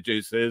it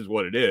just is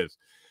what it is.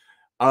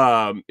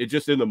 It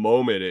just, in the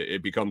moment,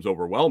 it becomes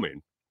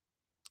overwhelming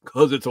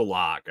because it's a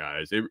lot,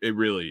 guys. It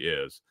really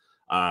is.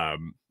 I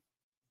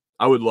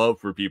would love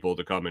for people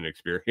to come and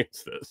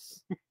experience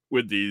this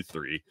with these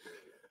three.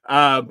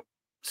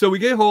 So we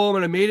get home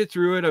and I made it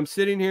through it. I'm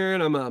sitting here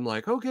and I'm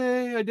like,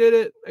 okay, I did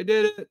it.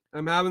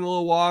 I'm having a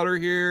little water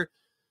here.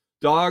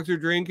 Dogs are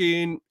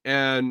drinking,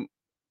 and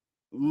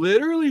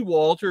literally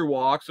Walter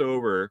walks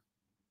over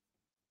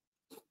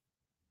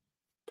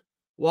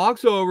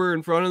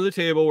in front of the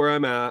table where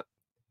I'm at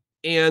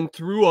and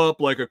threw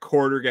up like a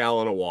quarter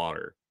gallon of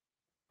water.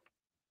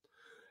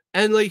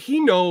 And like,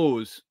 he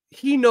knows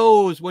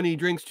when he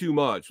drinks too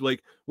much.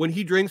 Like, when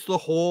he drinks the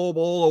whole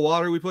bowl of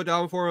water we put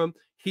down for him,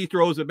 he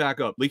throws it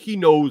back up. Like, he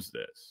knows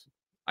this.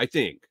 I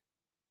think.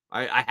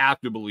 I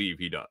have to believe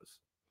he does.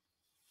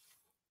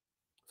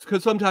 It's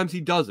because sometimes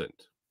he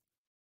doesn't.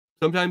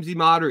 Sometimes he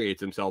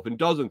moderates himself and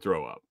doesn't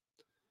throw up.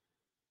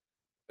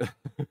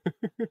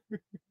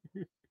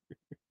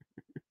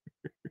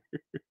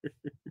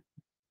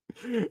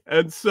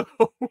 And so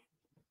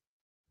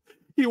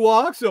he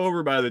walks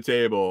over by the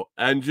table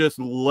and just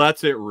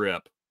lets it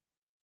rip.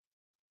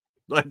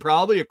 Like,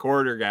 probably a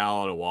quarter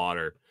gallon of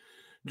water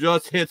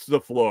just hits the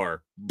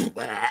floor.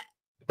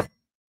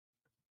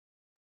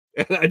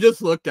 And I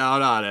just look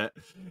down on it,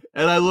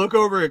 and I look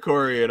over at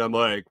Corey, and I'm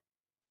like,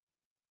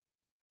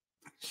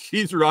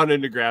 she's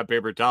running to grab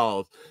paper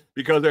towels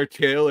because our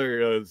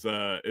trailer is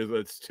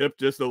it's tipped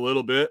just a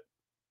little bit,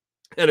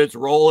 and it's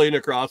rolling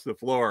across the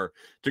floor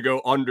to go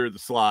under the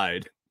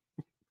slide.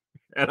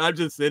 And I'm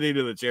just sitting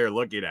in the chair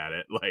looking at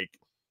it like,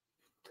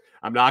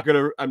 I'm not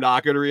gonna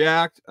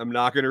react. I'm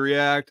not going to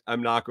react.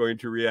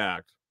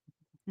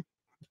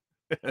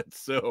 And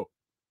so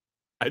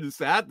I just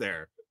sat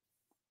there.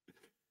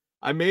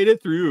 I made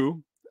it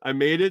through.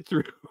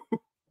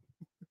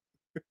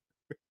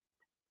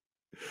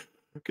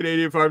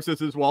 Canadian Farm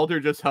says, Walter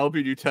just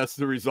helping you test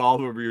the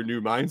resolve of your new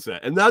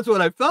mindset. And that's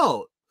what I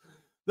felt.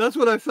 That's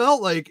what I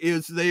felt like,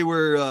 is they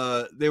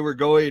were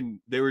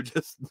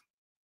just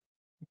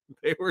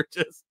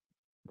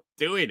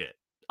doing it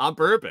on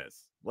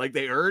purpose. Like,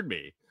 they heard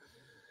me.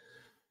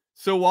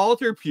 So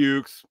Walter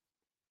pukes.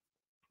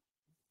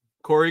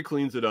 Corey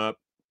cleans it up.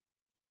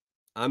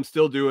 I'm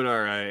still doing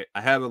all right.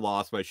 I haven't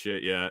lost my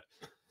shit yet.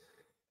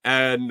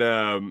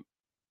 And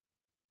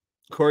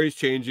Corey's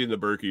changing the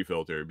Berkey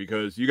filter,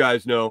 because you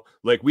guys know,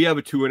 like, we have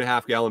a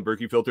 2.5 gallon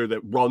Berkey filter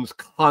that runs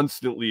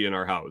constantly in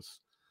our house.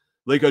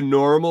 Like, a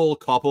normal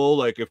couple,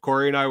 like if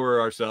Corey and I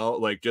were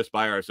ourselves, like just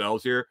by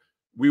ourselves here,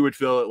 we would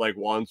fill it like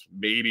once,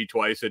 maybe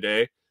twice a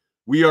day.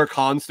 We are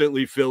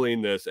constantly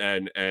filling this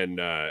and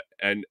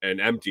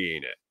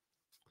emptying it.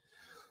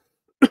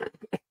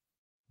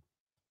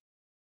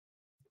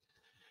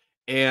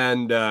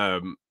 And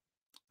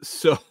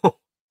so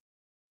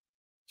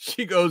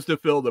she goes to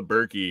fill the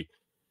Berkey.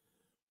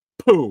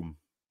 Boom.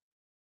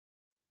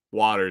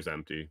 Water's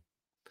empty.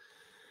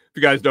 If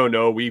you guys don't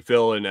know, we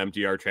fill and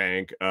empty our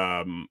tank.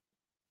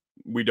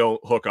 We don't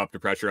hook up to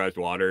pressurized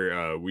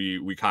water.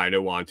 We kind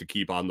of want to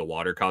keep on the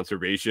water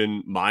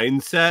conservation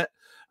mindset.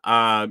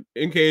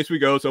 In case we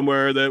go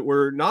somewhere that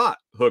we're not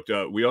hooked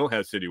up, we don't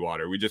have city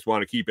water. We just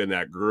want to keep in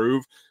that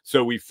groove.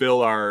 So we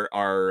fill our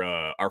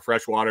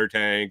freshwater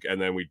tank,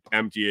 and then we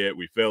empty it.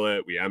 We fill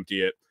it. We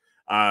empty it.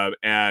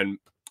 And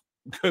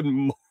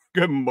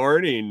good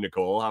morning,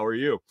 Nicole. How are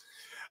you?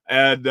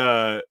 And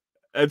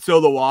so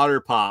the water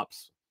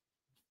pops,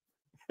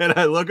 and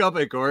I look up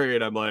at Corey,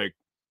 and I'm like,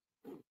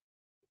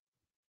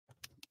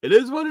 it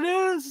is what it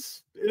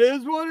is. It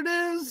is what it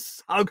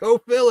is. I'll go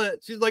fill it.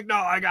 She's like, no,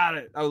 I got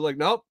it. I was like,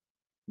 nope.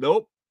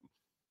 No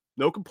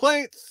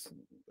complaints.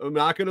 I'm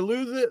not going to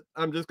lose it.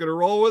 I'm just going to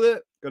roll with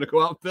it. Going to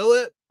go out and fill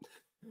it.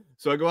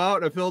 So I go out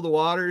and I fill the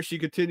water. She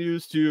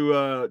continues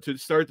to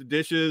start the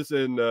dishes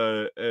and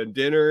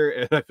dinner.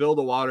 And I fill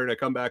the water, and I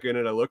come back in,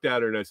 and I looked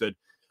at her and I said,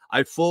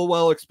 I full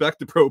well expect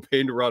the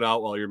propane to run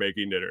out while you're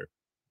making dinner.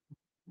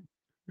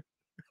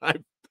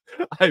 I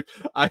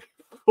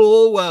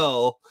full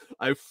well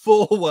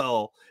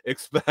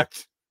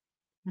expect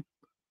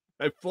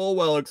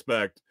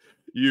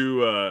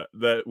you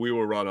that we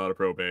will run out of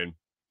propane.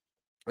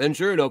 And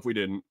sure enough, we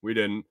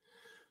didn't.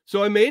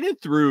 So I made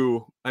it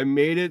through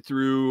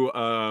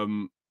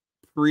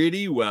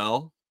pretty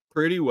well.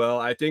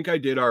 I think I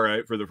did all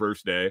right for the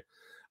first day.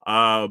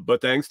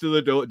 But thanks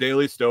to the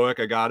Daily Stoic,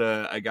 I got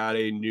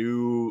a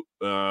new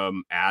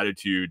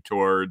attitude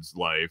towards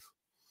life.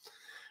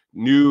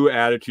 new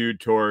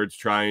attitude towards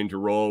trying to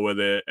roll with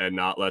it and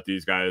not let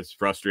these guys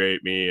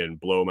frustrate me and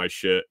blow my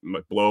shit,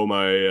 blow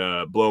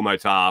my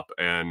top,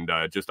 and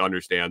just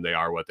understand they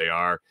are what they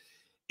are.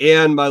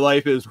 And my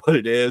life is what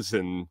it is,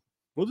 and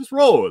we'll just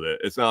roll with it.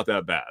 It's not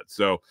that bad.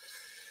 So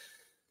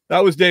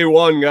that was day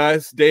one,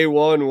 guys. Day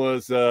one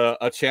was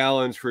a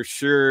challenge for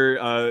sure.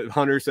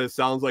 Hunter says,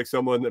 sounds like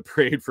someone that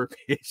prayed for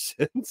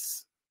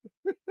patience.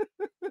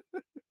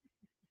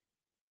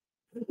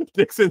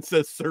 Dixon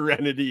says,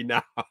 serenity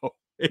now.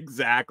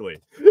 Exactly.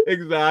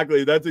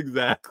 That's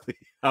exactly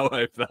how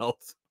I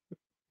felt.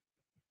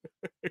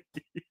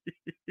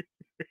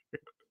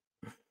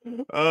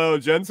 Oh,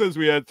 Jen says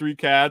we had 3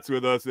 cats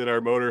with us in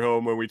our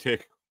motorhome when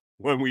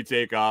we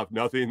take off.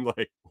 Nothing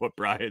like what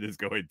Brian is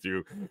going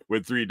through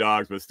with 3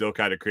 dogs, but still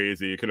kind of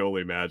crazy. You can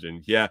only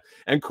imagine. Yeah.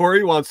 And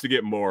Corey wants to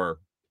get more.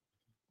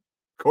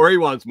 Corey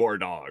wants more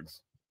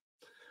dogs.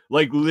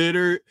 Like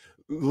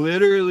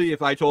literally,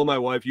 if I told my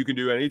wife you can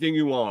do anything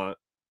you want,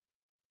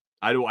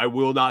 I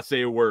will not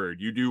say a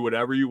word. You do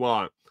whatever you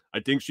want. I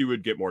think she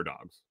would get more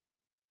dogs.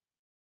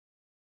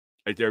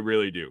 I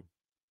really do.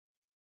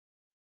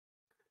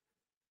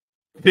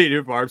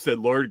 Native Farm said,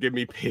 Lord, give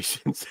me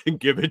patience and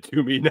give it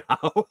to me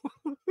now.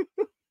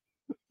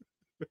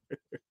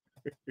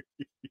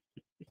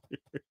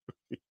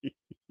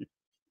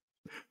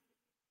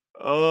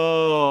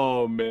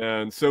 Oh,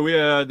 man. So we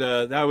had,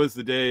 that was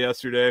the day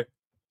yesterday.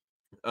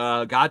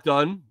 Got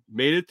done,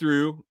 made it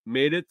through.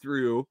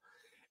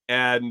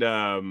 And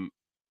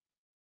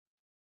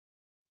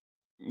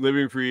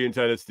living free in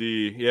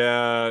Tennessee.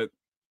 Yeah.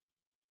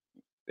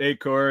 Hey,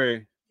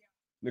 Corey.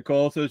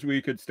 Nicole says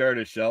we could start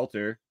a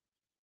shelter.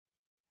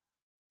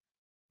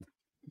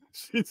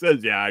 She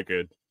says, yeah, I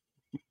could.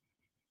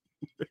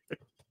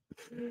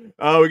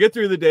 We get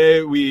through the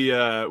day. We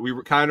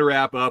kind of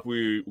wrap up.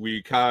 We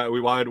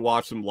wanted to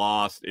watch some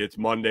Lost. It's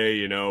Monday,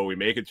 you know. We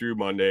make it through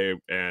Monday,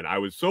 and I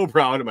was so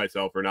proud of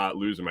myself for not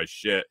losing my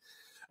shit.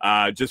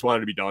 Just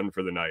wanted to be done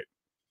for the night,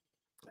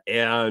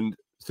 and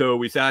so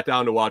we sat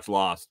down to watch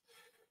Lost.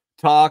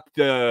 Talked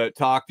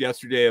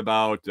yesterday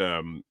about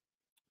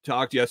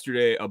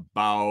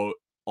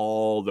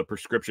all the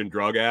prescription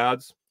drug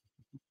ads.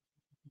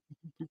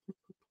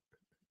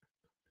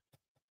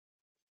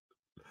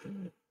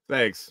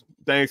 Thanks,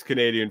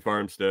 Canadian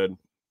Farmstead.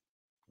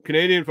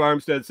 Canadian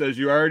Farmstead says,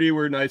 you already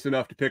were nice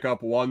enough to pick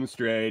up 1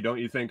 stray. Don't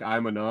you think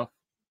I'm enough?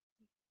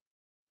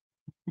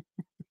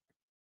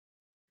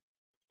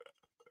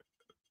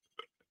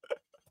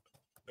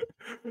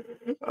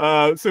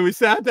 So we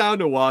sat down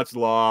to watch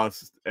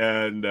Lost,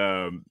 and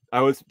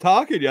I was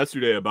talking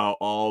yesterday about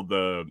all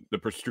the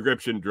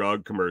prescription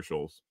drug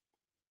commercials.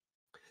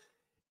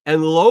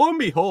 And lo and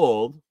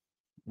behold,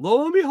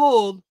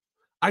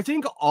 I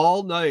think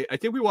all night, I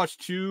think we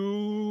watched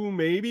 2,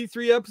 maybe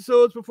 3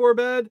 episodes before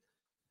bed.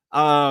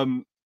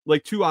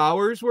 Like 2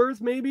 hours worth,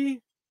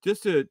 maybe,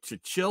 just to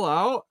chill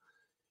out.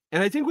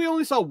 And I think we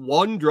only saw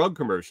 1 drug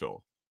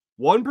commercial,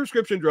 1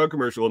 prescription drug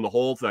commercial in the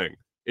whole thing.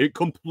 It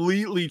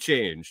completely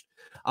changed.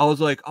 I was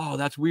like, oh,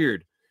 that's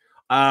weird.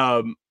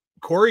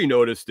 Corey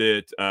noticed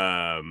it.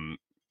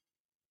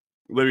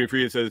 Living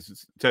Free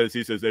says,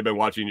 Tennessee says they've been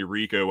watching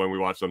Eureka when we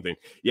watch something.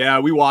 Yeah,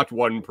 we watch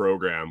 1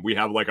 program. We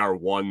have like our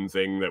 1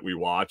 thing that we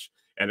watch,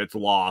 and it's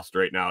Lost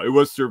right now. It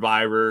was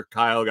Survivor.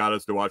 Kyle got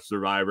us to watch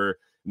Survivor.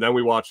 And then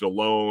we watched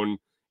Alone,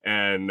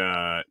 and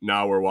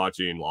now we're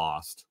watching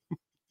Lost.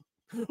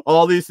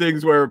 All these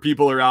things where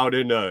people are out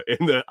in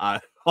the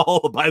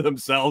all by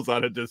themselves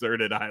on a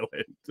deserted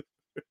island.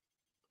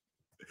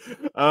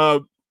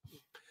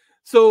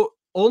 So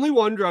only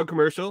 1 drug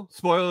commercial.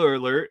 Spoiler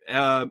alert.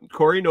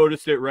 Corey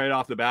noticed it right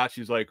off the bat.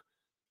 She's like,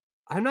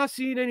 I'm not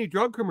seeing any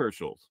drug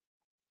commercials.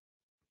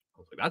 I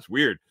was like, that's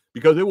weird,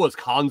 because it was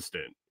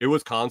constant. It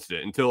was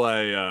constant until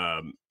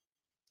I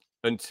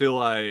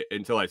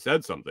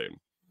said something.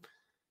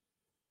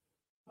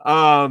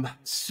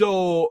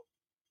 So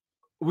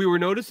we were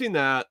noticing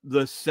that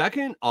the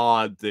second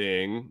odd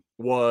thing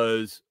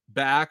was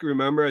back.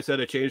 Remember I said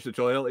I changed the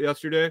toilet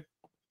yesterday?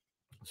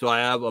 So I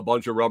have a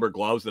bunch of rubber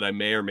gloves that I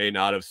may or may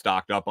not have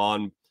stocked up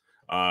on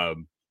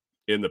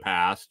in the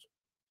past,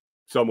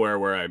 somewhere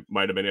where I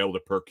might have been able to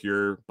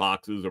procure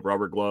boxes of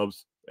rubber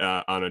gloves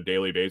on a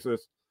daily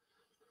basis.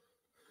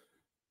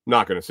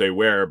 Not going to say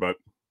where, but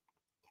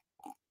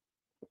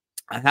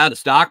I had a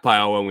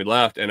stockpile when we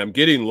left, and I'm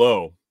getting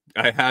low.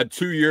 I had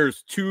 2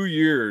 years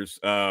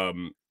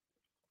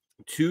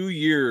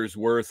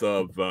worth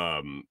of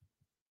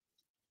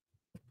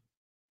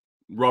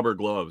rubber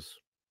gloves.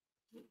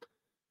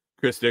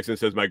 Chris Dixon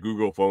says my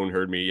Google phone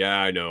heard me. Yeah,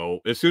 I know.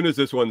 As soon as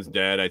this one's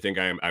dead, I think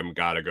I'm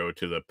gotta go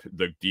to the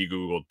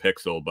de-Googled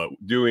Pixel. But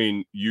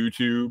doing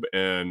YouTube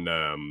and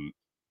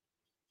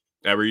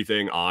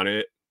everything on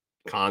it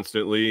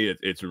constantly,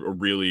 it's a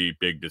really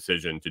big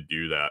decision to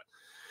do that.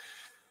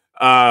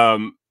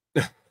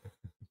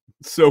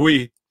 So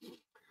we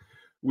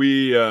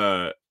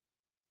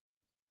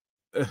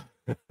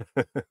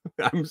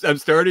I'm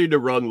starting to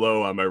run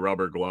low on my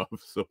rubber glove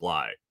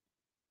supply,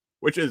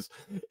 which is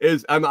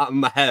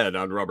I'm ahead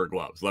on rubber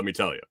gloves. Let me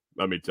tell you.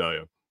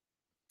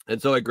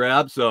 And so I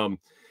grabbed some,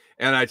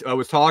 and I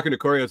was talking to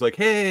Corey. I was like,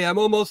 hey, I'm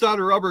almost out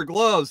of rubber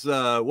gloves.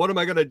 What am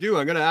I going to do?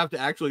 I'm going to have to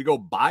actually go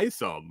buy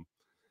some.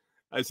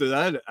 I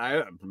said,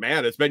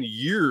 man, it's been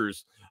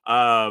years.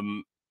 I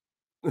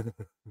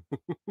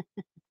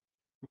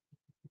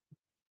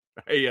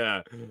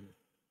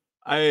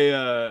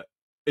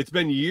it's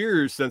been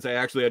years since I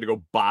actually had to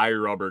go buy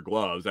rubber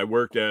gloves. I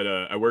worked at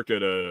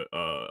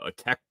a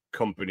tech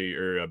company,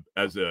 or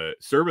as a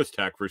service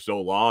tech for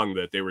so long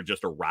that they were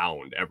just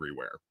around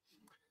everywhere.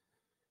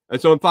 And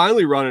so I'm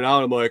finally running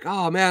out. I'm like,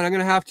 oh man, I'm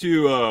gonna have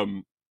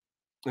to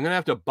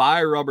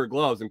buy rubber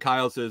gloves. And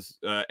Kyle says,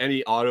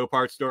 any auto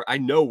parts store? I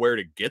know where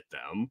to get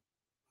them.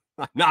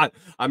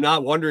 I'm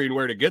not wondering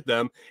where to get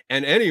them.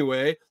 And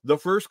anyway, the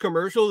first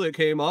commercial that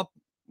came up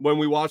when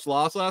we watched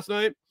Lost last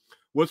night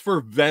was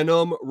for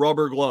Venom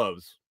rubber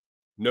gloves.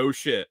 No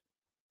shit.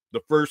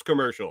 The first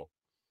commercial.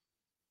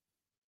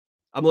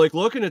 I'm like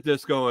looking at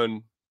this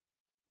going,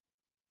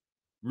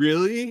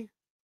 really?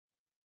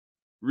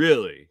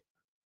 Really?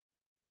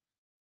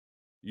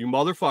 You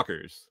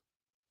motherfuckers.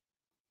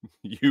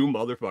 You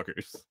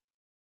motherfuckers.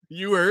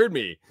 You heard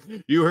me.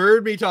 You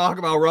heard me talk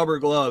about rubber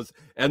gloves,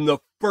 and the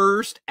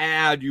first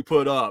ad you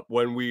put up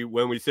when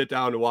we sit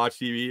down to watch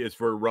TV is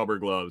for rubber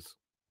gloves.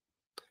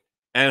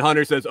 And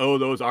Hunter says, "Oh,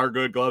 those are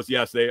good gloves."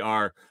 Yes, they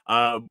are.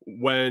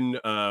 When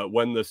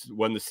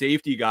the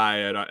safety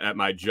guy at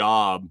my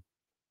job,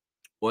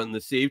 when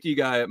the safety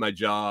guy at my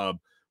job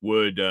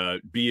would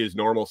be his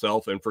normal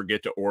self and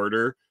forget to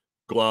order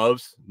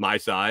gloves my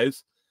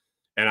size,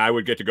 and I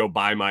would get to go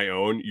buy my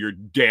own, you're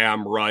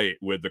damn right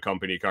with the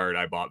company card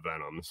I bought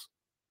Venoms.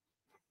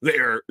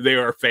 They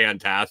are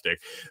fantastic.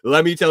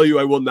 Let me tell you,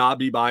 I will not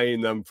be buying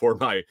them for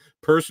my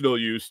personal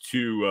use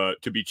to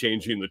be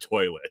changing the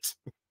toilet.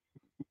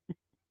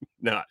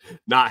 Not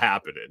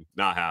happening.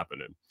 Not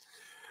happening.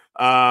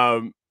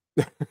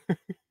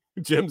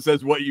 Jim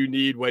says what you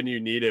need when you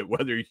need it,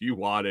 whether you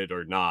want it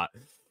or not.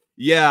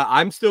 Yeah,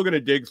 I'm still going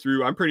to dig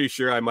through. I'm pretty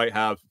sure I might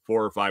have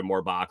 4 or 5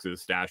 more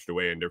boxes stashed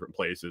away in different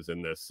places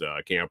in this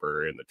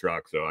camper in the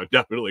truck. So I'm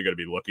definitely going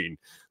to be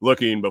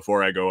looking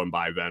before I go and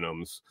buy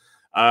Venoms.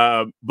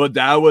 But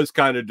that was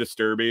kind of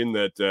disturbing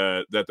that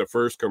the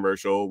first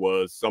commercial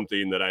was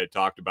something that I had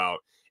talked about.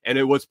 And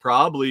it was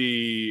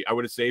probably, I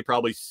would say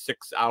probably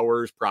 6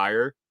 hours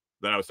prior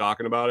that I was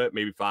talking about it,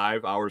 maybe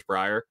 5 hours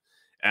prior.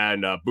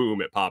 And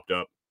boom, it popped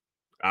up.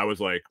 I was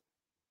like,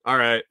 all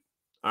right,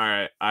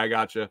 I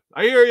gotcha.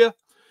 I hear you.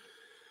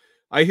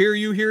 I hear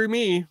you hear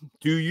me.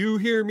 Do you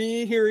hear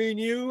me hearing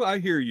you? I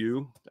hear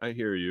you. I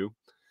hear you.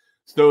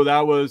 So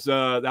that was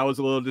a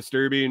little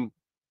disturbing.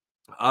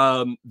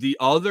 The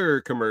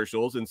other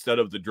commercials, instead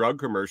of the drug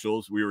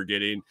commercials we were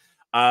getting,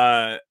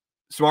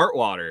 Smart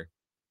Water,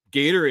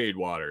 Gatorade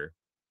water.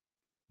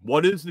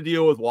 What is the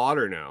deal with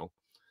water now?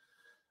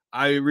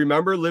 I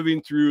remember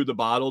living through the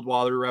bottled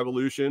water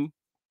revolution.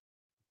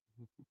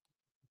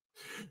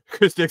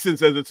 Chris Dixon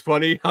says it's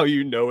funny how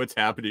you know it's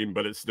happening,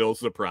 but it still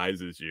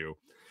surprises you.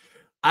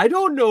 I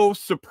don't know.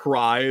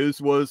 Surprise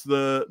was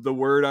the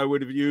word I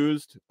would have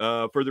used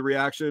for the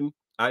reaction.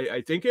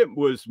 I think it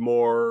was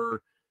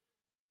more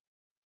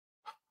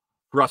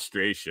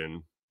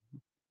frustration.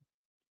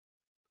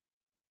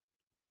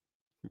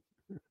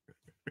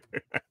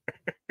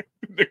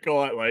 Nicole,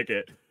 I like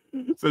it.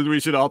 Says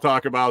we should all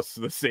talk about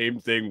the same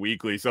thing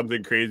weekly,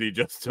 something crazy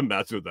just to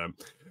mess with them.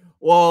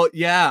 Well,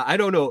 yeah, I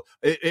don't know.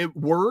 It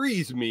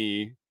worries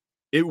me.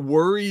 It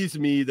worries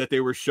me that they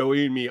were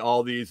showing me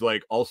all these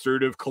like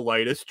ulcerative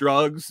colitis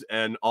drugs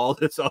and all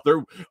this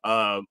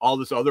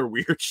other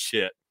weird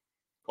shit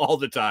all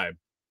the time.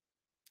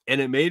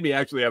 And it made me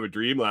actually have a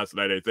dream last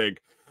night. I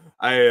think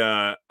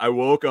I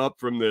woke up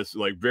from this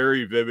like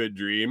very vivid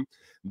dream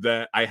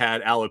that I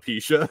had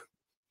alopecia.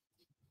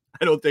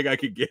 I don't think I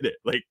could get it.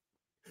 Like,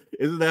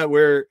 isn't that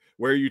where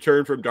you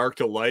turn from dark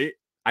to light?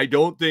 I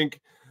don't think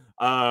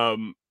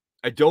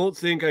I don't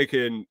think I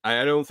can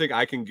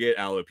get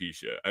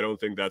alopecia. I don't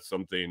think that's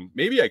something.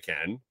 Maybe I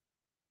can.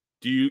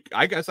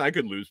 I guess I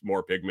could lose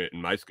more pigment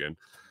in my skin.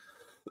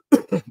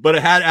 But I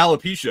had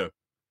alopecia.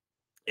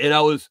 And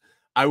I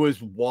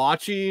was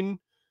watching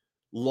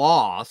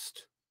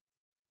Lost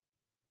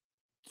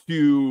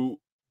to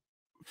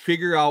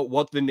figure out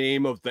what the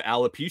name of the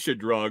alopecia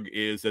drug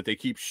is that they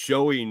keep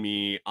showing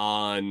me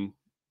on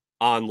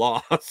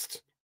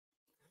Lost.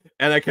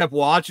 And I kept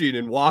watching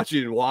and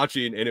watching and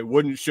watching, and it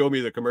wouldn't show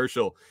me the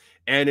commercial.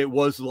 And it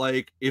was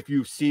like, if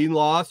you've seen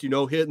Lost,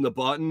 hitting the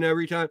button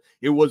every time,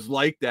 it was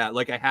like that.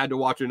 Like I had to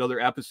watch another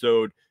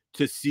episode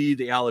to see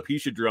the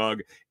alopecia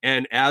drug.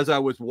 And as I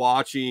was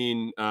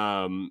watching,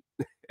 the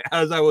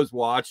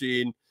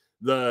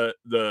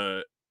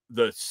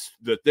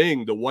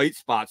thing, the white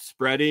spot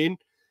spreading,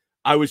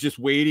 I was just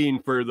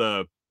waiting for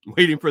the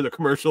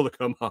commercial to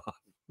come off.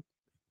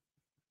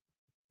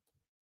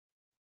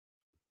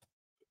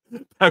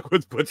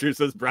 Backwoods Butcher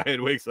says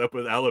Brian wakes up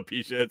with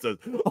alopecia and says,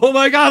 "Oh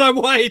my god, I'm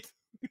white."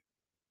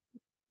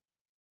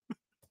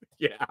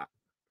 Yeah.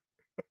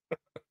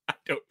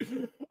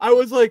 I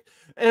was like,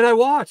 and I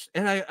watched,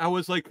 and I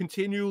was like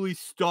continually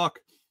stuck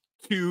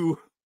to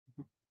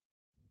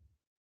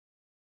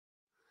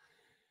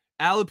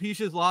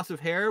Alopecia's loss of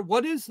hair.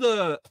 What is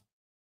the...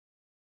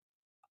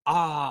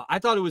 I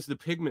thought it was the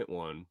pigment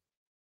one.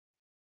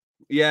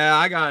 Yeah,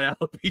 I got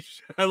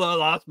alopecia. I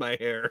lost my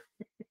hair.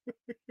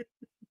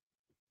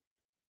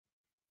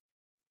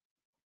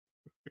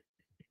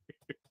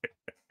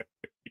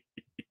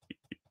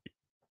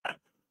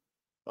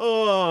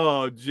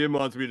 Oh, Jim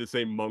wants me to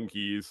say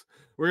monkeys.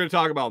 We're going to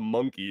talk about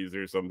monkeys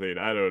or something.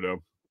 I don't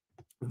know.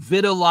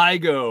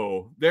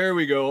 Vitiligo. There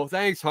we go.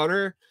 Thanks,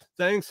 Hunter.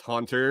 Thanks,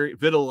 Hunter.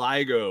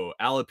 Vitiligo,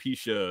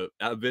 alopecia,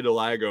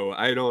 vitiligo.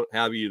 I don't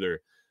have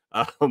either.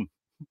 Okay.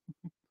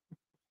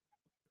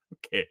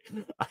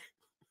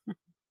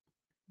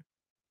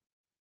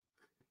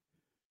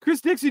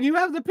 Chris Dixon, you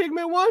have the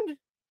pigment one?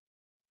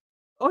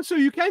 Oh, so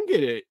you can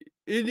get it.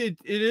 It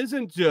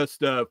isn't just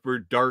for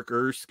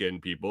darker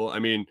skin people. I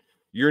mean,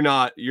 you're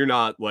not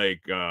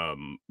like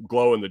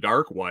glow in the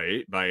dark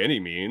white by any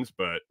means,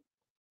 but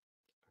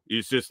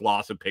it's just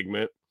loss of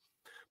pigment.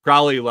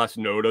 Probably less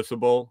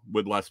noticeable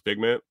with less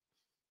pigment.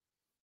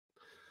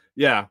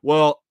 Yeah,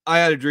 well, I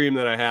had a dream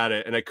that I had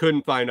it, and I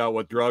couldn't find out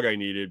what drug I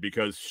needed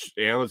because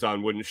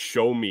Amazon wouldn't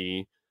show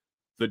me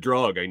the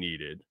drug I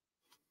needed.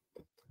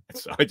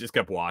 So I just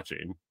kept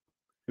watching.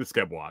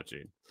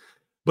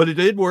 But it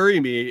did worry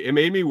me. It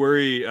made me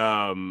worry.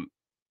 Am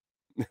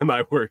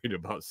I worried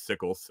about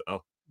sickle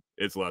cell?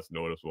 It's less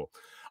noticeable.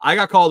 I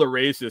got called a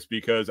racist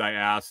because I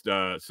asked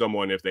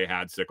someone if they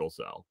had sickle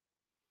cell.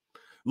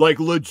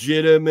 Like,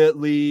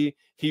 legitimately,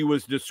 he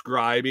was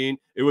describing,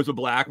 it was a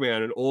black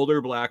man, an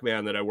older black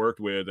man that I worked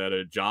with at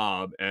a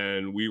job,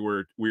 and we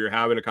were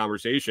having a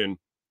conversation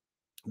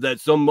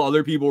that some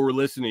other people were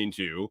listening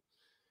to,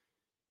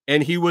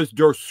 and he was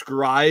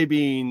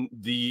describing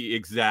the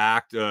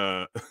exact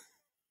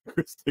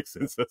Chris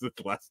Dixon says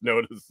it's less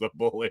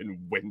noticeable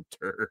in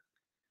winter.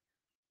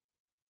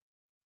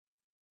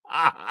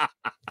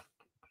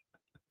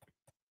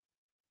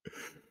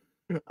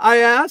 I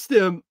asked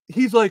him,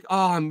 he's like,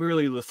 oh, I'm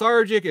really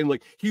lethargic. And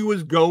like, he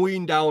was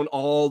going down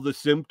all the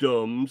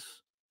symptoms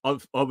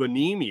of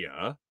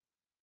anemia.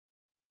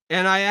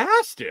 And I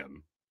asked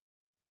him,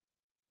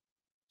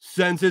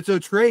 since it's a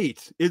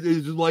trait, it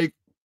is like,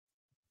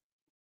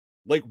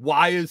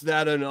 why is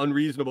that an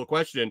unreasonable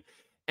question?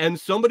 And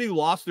somebody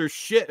lost their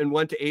shit and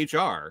went to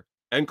HR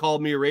and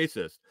called me a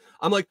racist.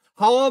 I'm like,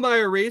 how am I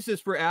a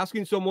racist for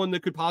asking someone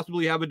that could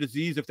possibly have a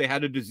disease if they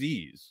had a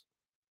disease?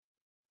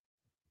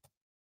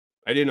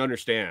 I didn't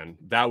understand.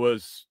 That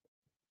was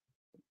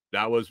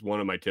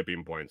one of my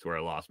tipping points where I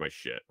lost my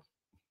shit.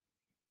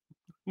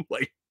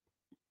 It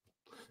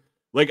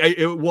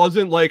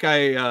wasn't like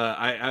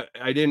I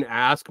didn't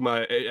ask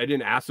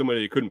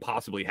somebody that couldn't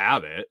possibly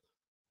have it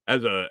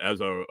as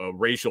a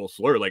racial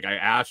slur. Like,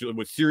 I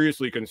was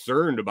seriously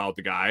concerned about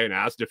the guy and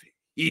asked if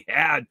he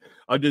had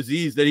a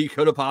disease that he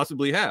could have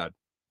possibly had.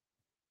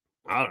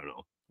 I don't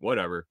know.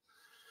 Whatever.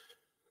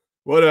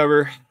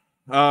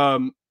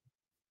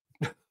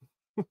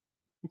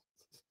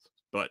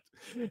 But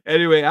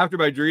anyway, after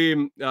my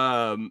dream,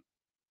 I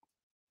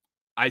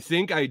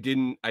think I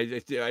didn't.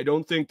 I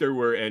don't think there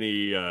were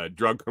any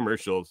drug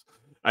commercials.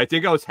 I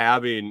think I was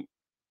having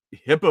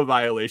HIPAA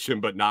violation,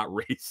 but not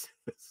racist.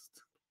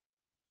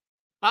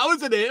 How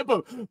is it a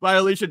HIPAA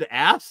violation to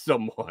ask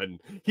someone?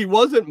 He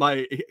wasn't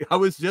I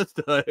was just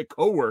a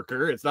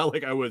coworker. It's not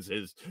like I was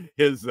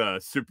his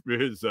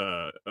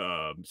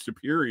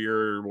superior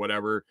or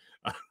whatever.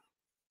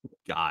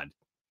 God,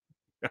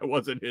 I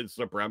wasn't his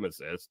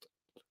supremacist.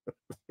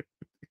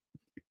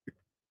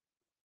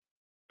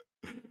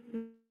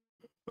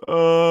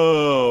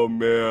 Oh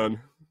man.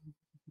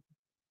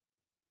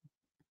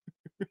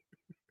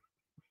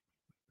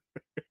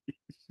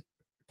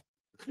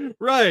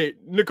 Right.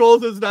 Nicole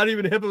says not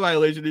even HIPAA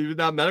violation, even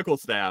not medical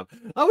staff.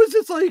 I was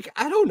just like,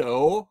 I don't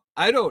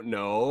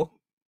know.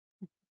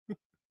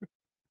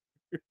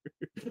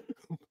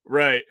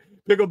 Right.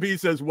 Pickle P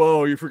says,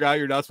 whoa, you forgot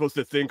you're not supposed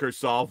to think or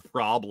solve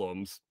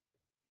problems.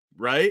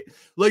 Right?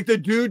 Like, the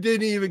dude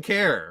didn't even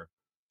care.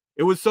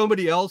 It was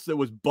somebody else that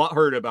was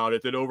butthurt about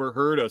it that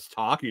overheard us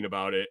talking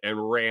about it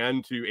and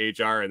ran to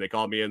HR, and they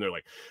called me in. They're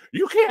like,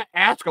 you can't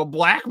ask a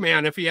black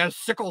man if he has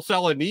sickle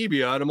cell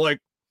anemia. And I'm like,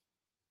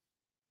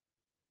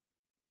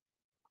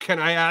 can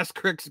I ask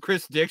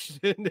Chris Dixon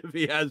if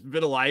he has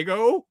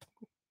vitiligo?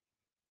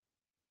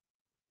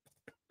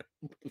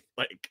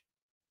 Like,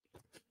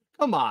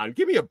 come on,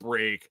 give me a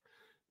break.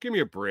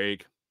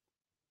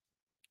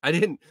 I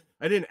didn't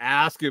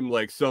ask him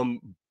like some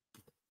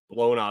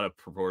blown out of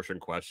proportion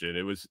question.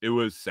 It was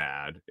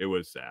sad.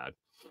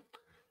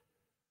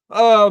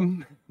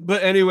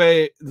 But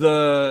anyway,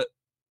 the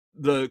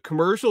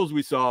commercials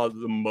we saw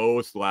the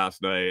most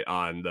last night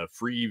on the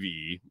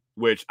Freevee,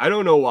 which I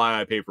don't know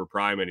why I pay for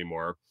Prime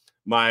anymore.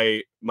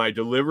 My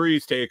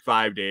deliveries take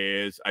 5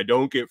 days. I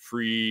don't get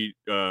free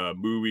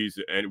movies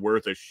and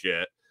worth of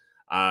shit.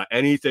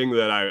 Anything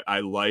that I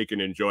like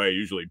and enjoy, I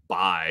usually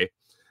buy.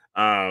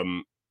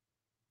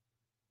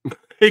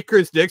 Hey,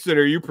 Chris Dixon,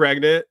 are you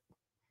pregnant?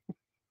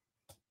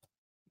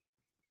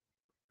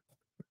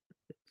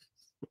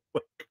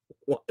 Like,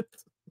 what?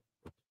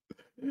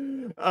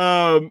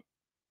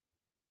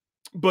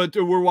 but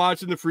we're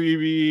watching the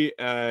freebie,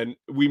 and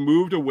we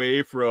moved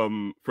away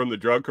from the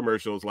drug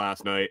commercials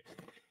last night,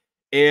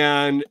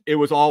 and it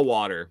was all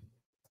water.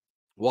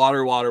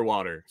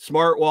 Water,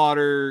 smart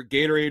water,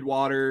 Gatorade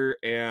water,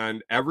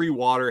 and every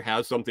water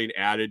has something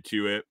added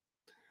to it.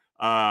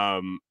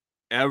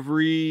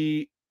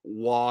 Every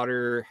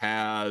water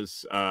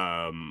has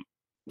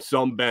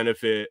some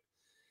benefit,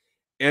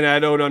 and I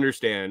don't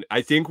understand.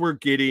 I think we're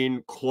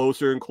getting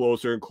closer and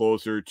closer and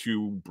closer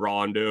to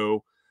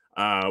Brondo.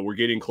 We're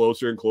getting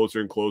closer and closer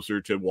and closer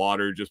to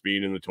water just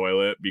being in the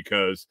toilet,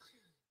 because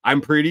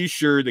I'm pretty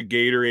sure the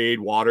Gatorade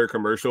water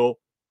commercial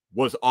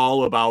was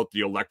all about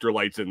the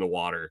electrolytes in the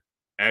water.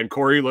 And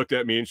Corey looked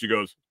at me and she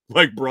goes,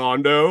 like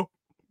Brondo?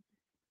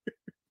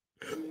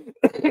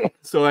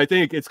 So I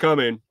think it's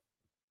coming.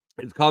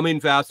 It's coming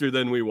faster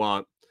than we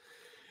want.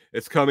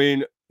 It's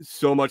coming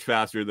so much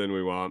faster than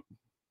we want.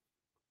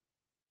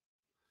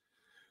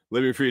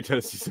 Living Free in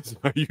Tennessee says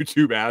my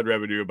YouTube ad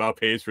revenue about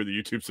pays for the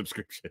YouTube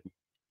subscription.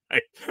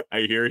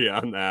 I hear you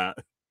on that.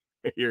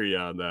 I hear you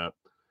on that.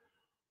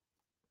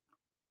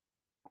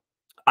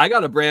 I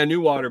got a brand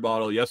new water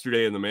bottle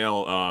yesterday in the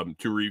mail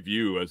to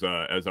review as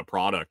a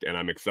product, and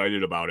I'm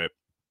excited about it.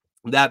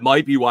 That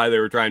might be why they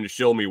were trying to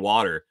shill me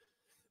water.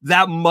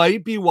 That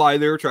might be why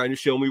they were trying to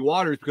shill me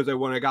water, is because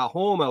when I got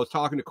home, I was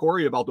talking to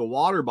Corey about the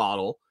water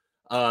bottle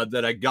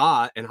that I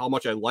got and how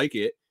much I like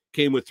it.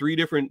 Came with 3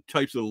 different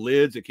types of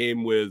lids. It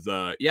came with,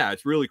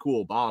 it's really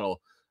cool bottle.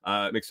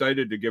 I'm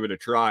excited to give it a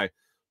try.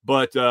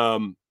 But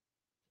that's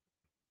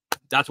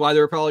why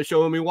they were probably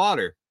showing me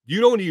water.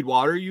 You don't need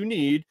water. You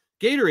need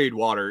Gatorade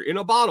water in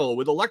a bottle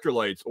with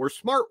electrolytes, or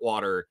smart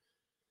water.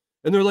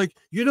 And they're like,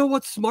 you know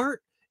what's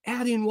smart?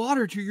 Adding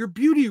water to your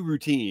beauty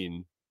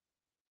routine.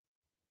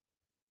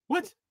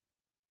 What?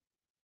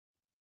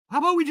 How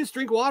about we just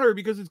drink water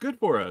because it's good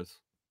for us?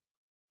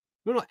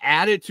 We don't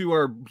add it to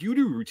our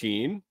beauty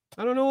routine.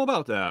 I don't know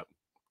about that.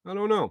 I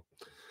don't know.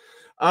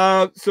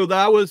 So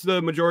that was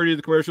the majority of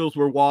the commercials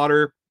were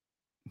water.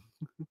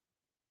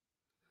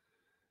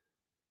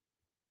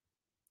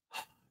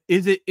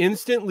 Is it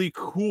instantly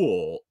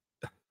cool?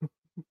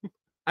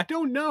 I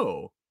don't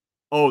know.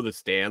 Oh, the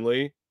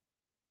Stanley.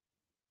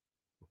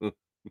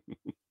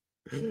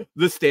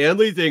 The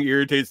Stanley thing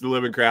irritates the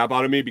living crap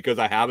out of me, because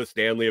I have a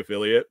Stanley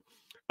affiliate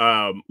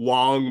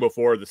long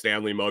before the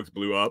Stanley mugs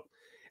blew up,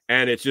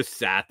 and it just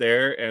sat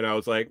there, and I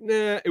was like,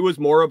 nah. It was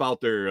more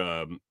about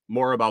their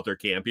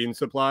camping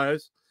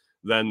supplies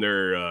than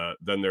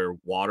their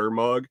water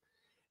mug.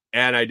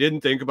 And I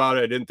didn't think about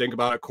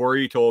it.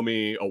 Corey told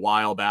me a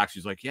while back.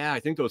 She's like, yeah, I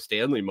think those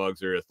Stanley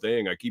mugs are a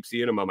thing. I keep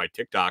seeing them on my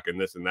TikTok and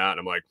this and that. And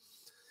I'm like,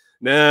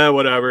 nah,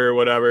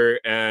 whatever.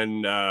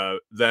 And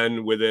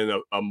then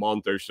within a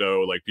month or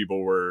so, like,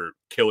 people were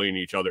killing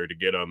each other to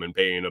get them and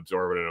paying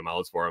absorbent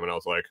amounts for them. And I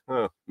was like,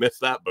 missed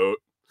that boat.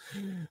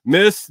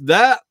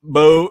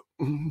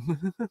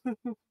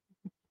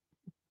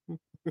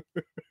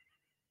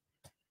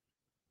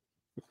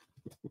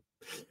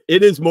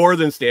 It is more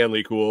than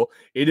Stanley cool.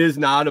 It is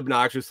not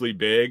obnoxiously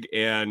big.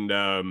 And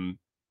I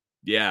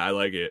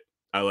like it.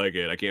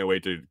 I can't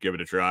wait to give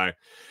it a try.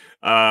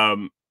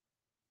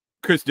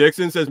 Chris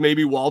Dixon says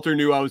maybe Walter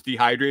knew I was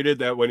dehydrated,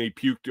 that when he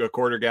puked a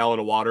quarter gallon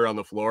of water on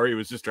the floor, he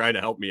was just trying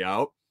to help me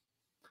out.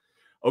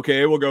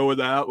 Okay, we'll go with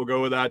that. We'll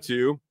go with that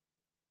too.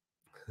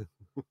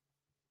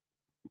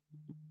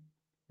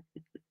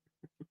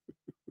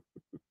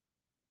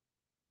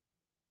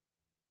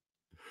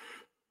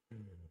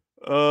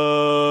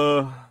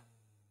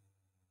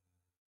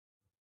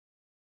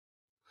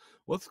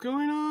 What's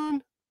going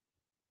on?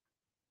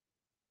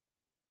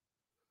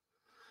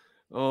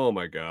 Oh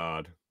my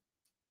God.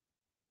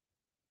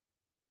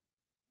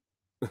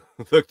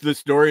 The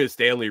story of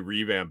Stanley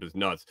revamp is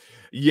nuts.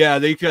 Yeah,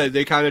 they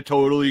kind of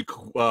totally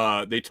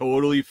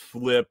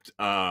flipped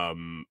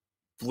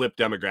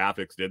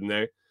demographics, didn't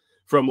they?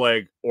 From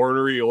like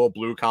ornery old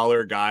blue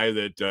collar guy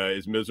that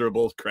is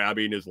miserable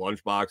crabbing his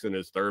lunchbox and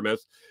his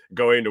thermos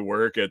going to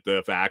work at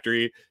the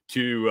factory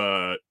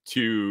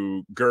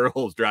to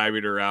girls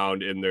driving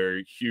around in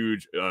their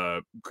huge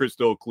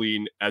crystal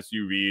clean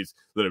SUVs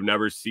that have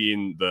never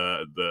seen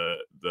the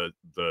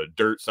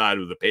dirt side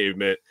of the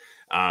pavement.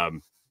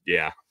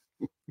 Yeah.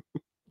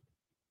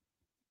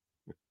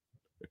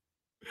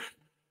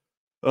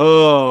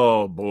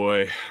 Oh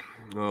boy.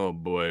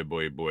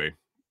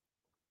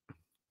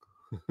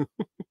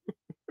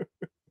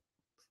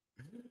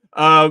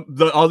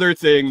 The other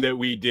thing that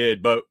we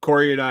did, but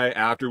Corey and I,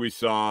 after we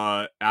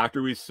saw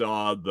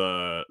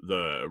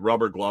the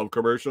rubber glove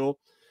commercial,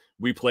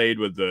 we played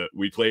with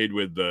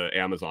the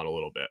Amazon a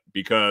little bit,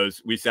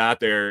 because we sat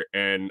there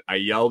and I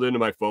yelled into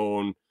my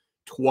phone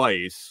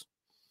twice.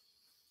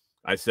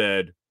 I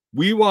said,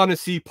 we want to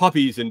see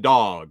puppies and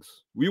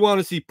dogs. We want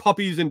to see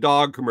puppies and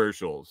dog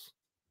commercials.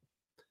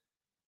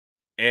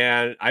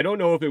 And I don't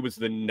know if it was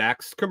the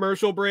next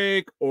commercial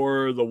break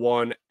or the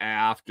one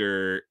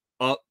after,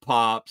 up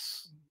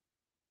pops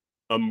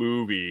a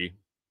movie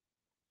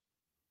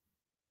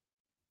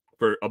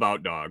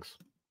about dogs.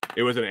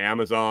 It was an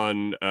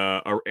Amazon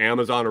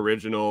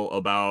original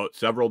about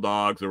several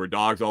dogs. There were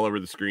dogs all over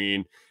the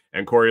screen.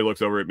 And Corey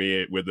looks over at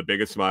me with the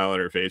biggest smile on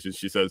her face, and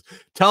she says,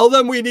 "Tell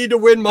them we need to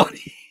win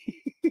money."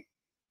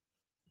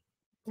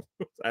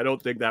 I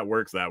don't think that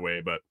works that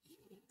way, but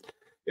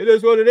it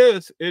is what it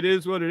is. It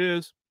is what it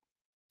is.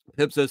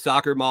 Pip says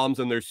soccer moms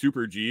and their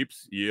super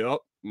Jeeps. Yep.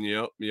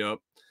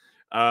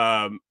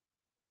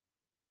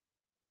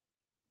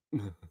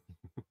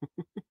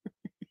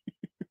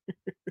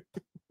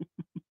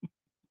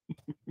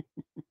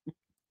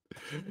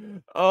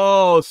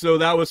 Oh, so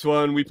that was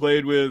fun. We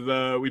played with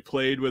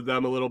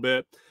them a little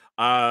bit.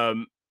 Let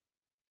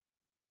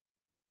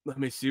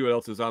me see what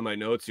else is on my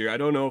notes here. I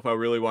don't know if I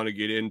really want to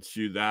get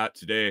into that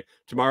today.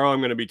 Tomorrow I'm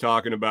going to be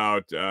talking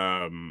about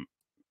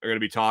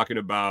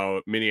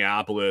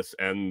Minneapolis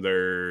and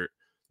their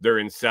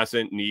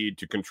incessant need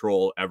to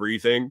control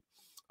everything,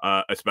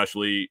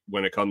 especially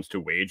when it comes to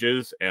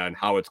wages, and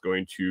how it's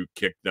going to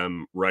kick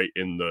them right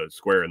in the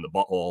square in the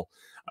butthole.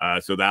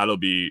 So that'll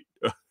be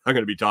I'm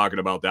going to be talking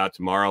about that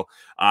tomorrow.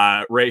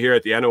 Right here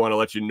at the end, I want to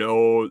let you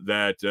know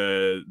that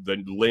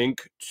the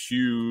link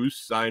to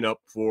sign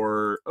up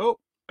for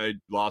I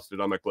lost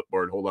it on my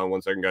clipboard. Hold on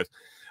one second, guys.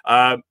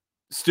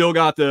 Still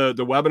got the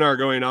webinar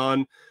going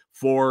on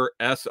for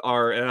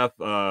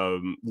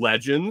SRF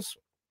Legends,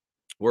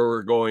 where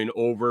we're going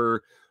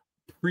over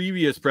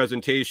previous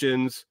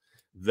presentations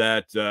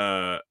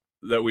that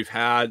we've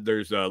had.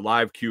 There's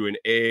live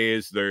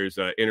Q&As, there's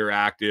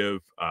interactive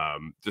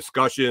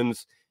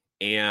discussions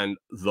and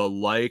the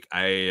like.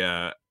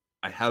 I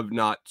have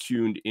not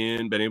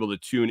been able to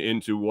tune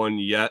into one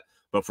yet,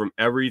 but from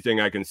everything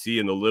I can see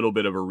in the little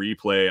bit of a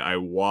replay I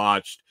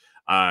watched,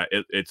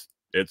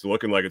 it's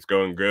looking like it's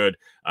going good.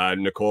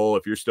 Nicole,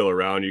 if you're still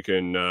around, you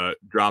can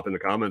drop in the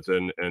comments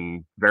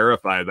and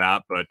verify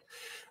that. But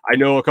I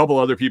know a couple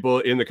other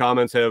people in the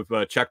comments have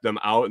checked them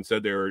out and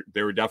said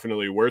they were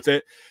definitely worth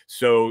it.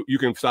 So you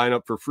can sign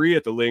up for free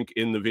at the link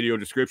in the video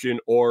description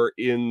or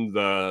in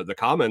the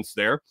comments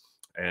there,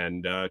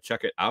 and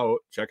check it out.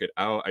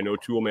 I know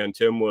Toolman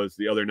Tim was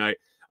the other night.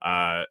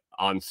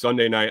 On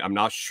Sunday night, I'm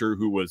not sure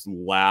who was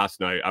last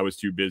night. I was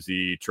too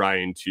busy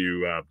trying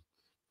to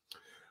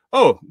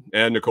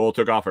and Nicole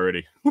took off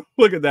already.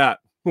 Look at that,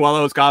 while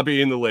I was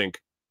copying the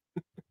link.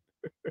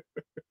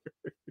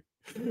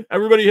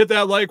 Everybody hit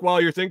that like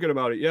while you're thinking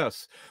about it.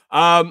 Yes.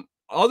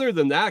 Other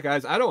than that,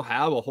 guys, I don't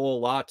have a whole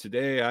lot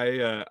today.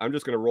 I'm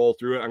just going to roll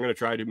through it. I'm going to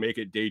try to make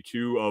it day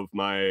 2 of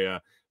my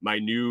my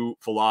new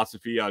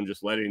philosophy on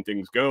just letting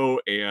things go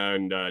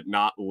and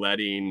not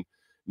letting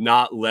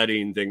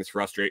things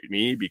frustrate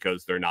me,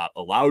 because they're not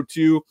allowed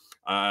to.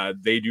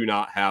 They do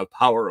not have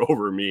power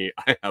over me.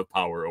 I have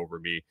power over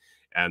me,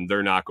 and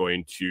they're not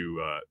going to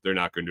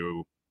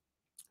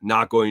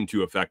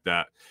affect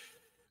that.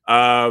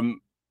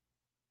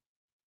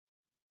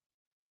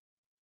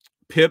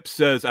 Pip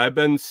says, I've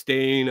been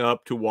staying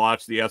up to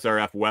watch the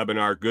SRF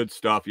webinar. Good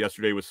stuff.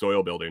 Yesterday was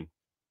soil building.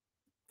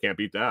 Can't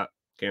beat that.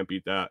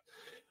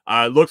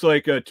 Looks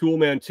like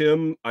Toolman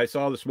Tim, I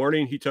saw this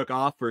morning, he took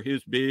off for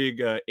his big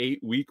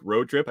 8-week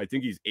road trip. I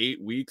think he's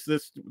 8 weeks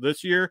this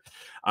year,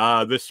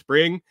 this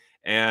spring.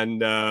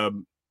 And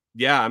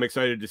yeah, I'm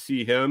excited to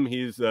see him.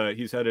 He's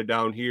headed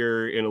down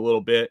here in a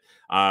little bit.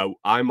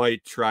 I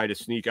might try to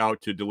sneak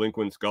out to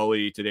Delinquent's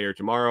Gully today or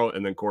tomorrow,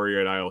 and then Corey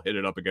and I will hit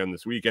it up again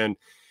this weekend.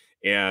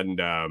 And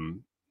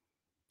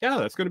yeah,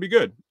 that's going to be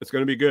good. It's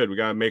going to be good. We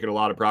got making a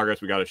lot of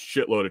progress. We got a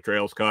shitload of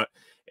trails cut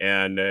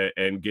and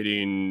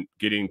getting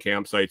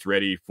campsites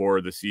ready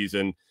for the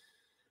season.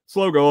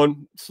 Slow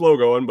going,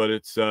 but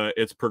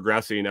it's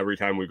progressing every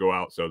time we go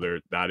out. So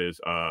that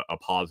is a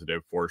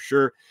positive for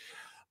sure.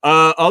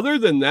 Other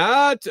than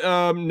that,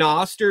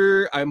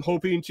 Noster, I'm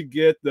hoping to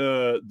get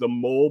the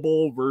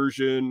mobile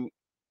version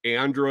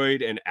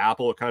Android and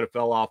Apple. It kind of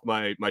fell off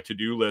my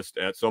to-do list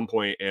at some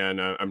point, and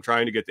I'm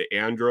trying to get the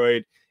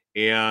Android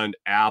and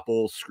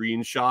Apple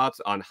screenshots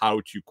on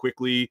how to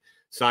quickly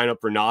sign up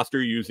for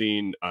Noster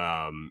using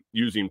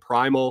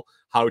Primal,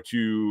 how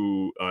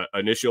to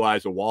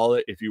initialize a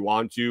wallet if you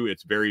want to.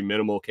 It's very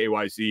minimal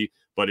KYC,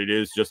 but it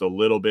is just a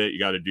little bit. You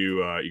got to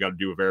do a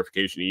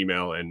verification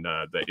email, and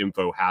the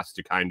info has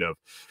to kind of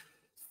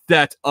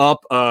set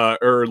up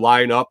or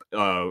line up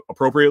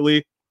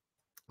appropriately.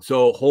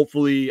 So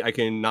hopefully I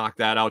can knock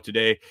that out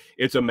today.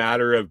 It's a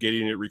matter of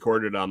getting it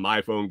recorded on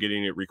my phone,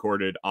 getting it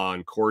recorded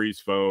on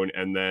Corey's phone,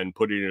 and then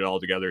putting it all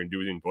together and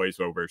doing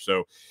voiceover.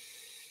 So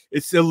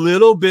it's a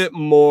little bit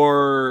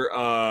more,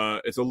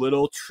 it's a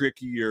little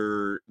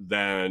trickier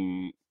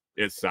than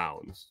it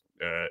sounds.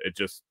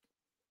 It's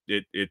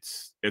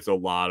a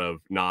lot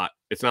of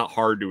it's not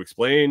hard to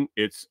explain.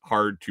 It's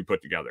hard to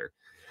put together.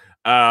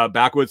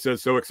 Backwoods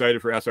says, so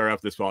excited for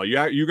SRF this fall.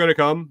 Yeah, you going to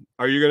come?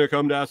 Are you going to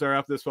come to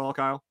SRF this fall,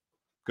 Kyle?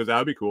 Because that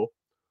would be cool.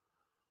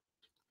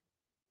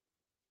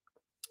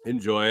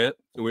 Enjoy it.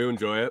 We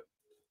enjoy it.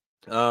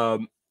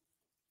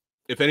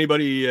 If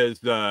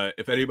anybody's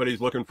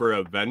looking for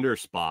a vendor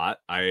spot,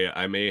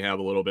 I may have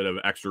a little bit of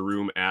extra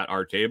room at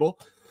our table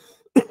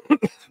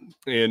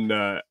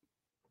in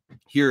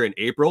here in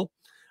April.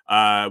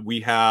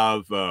 We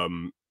have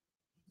a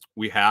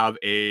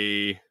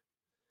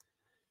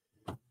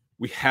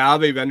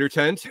vendor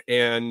tent,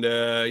 and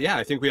yeah,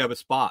 I think we have a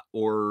spot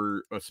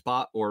or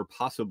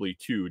possibly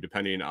two,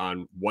 depending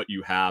on what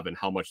you have and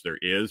how much there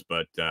is.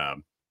 But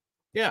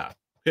yeah,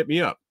 hit me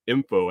up,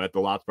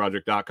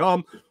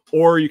 info@thelotsproject.com,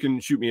 or you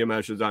can shoot me a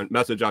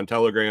message on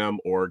Telegram,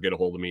 or get a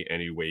hold of me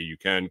any way you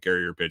can,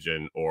 carrier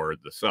pigeon or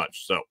the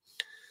such. So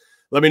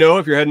let me know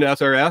if you're heading to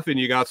SRF and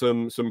you got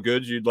some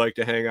goods you'd like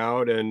to hang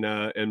out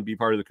and be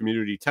part of the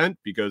community tent,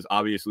 because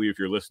obviously if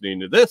you're listening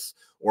to this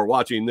or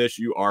watching this,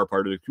 you are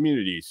part of the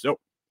community.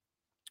 So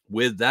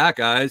with that,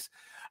 guys,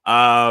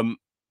 and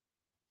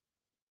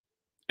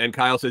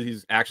Kyle says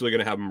he's actually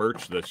going to have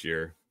merch this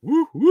year.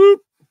 Whoop,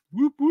 whoop,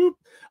 whoop, whoop.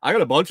 I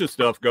got a bunch of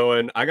stuff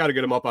going. I got to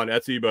get them up on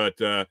Etsy,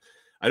 but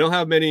I don't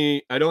have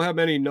many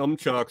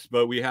nunchucks,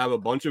 but we have a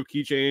bunch of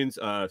keychains,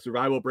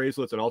 survival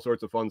bracelets, and all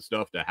sorts of fun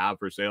stuff to have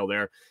for sale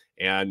there.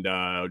 And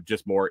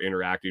just more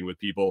interacting with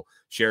people,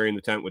 sharing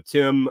the tent with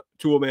Tim,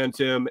 Toolman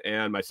Tim,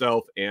 and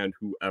myself, and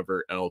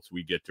whoever else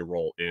we get to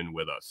roll in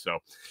with us. So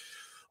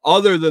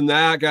other than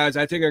that, guys,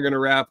 I think I'm going to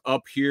wrap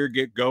up here,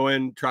 get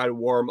going, try to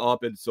warm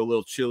up. It's a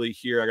little chilly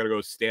here. I got to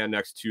go stand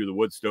next to the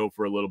wood stove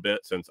for a little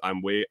bit, since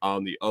I'm way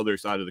on the other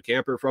side of the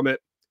camper from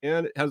it,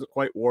 and it hasn't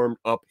quite warmed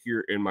up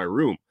here in my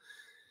room.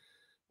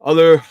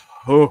 Oh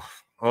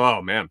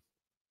man,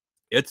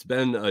 it's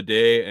been a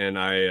day, and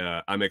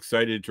I'm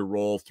excited to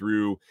roll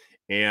through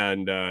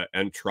and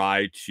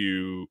try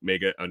to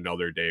make it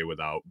another day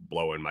without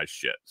blowing my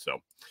shit. So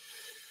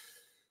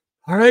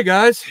all right,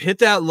 guys, hit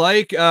that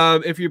like.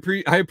 If you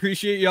I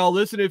appreciate y'all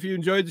listening. If you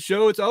enjoyed the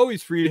show, it's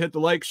always free to hit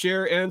the like,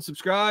 share, and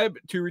subscribe.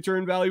 To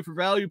return value for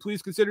value,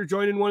 please consider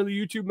joining one of the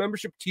YouTube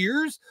membership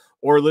tiers,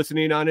 or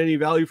listening on any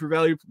value for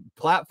value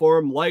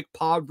platform like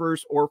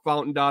Podverse or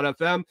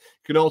Fountain.fm. You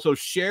can also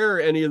share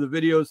any of the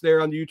videos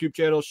there on the YouTube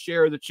channel.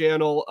 Share the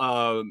channel,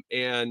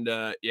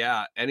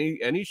 yeah,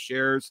 any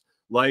shares,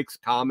 likes,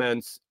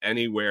 comments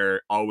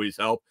anywhere always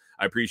help.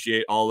 I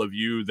appreciate all of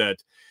you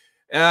that.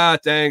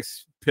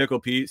 Thanks, Pickle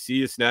Pete. See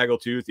you,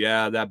 Snaggletooth.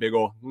 Yeah, that big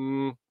old.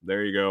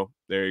 There you go.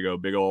 Big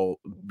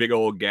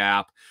old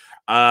gap.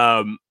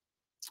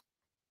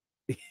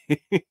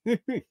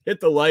 Hit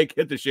the like,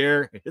 hit the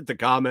share, hit the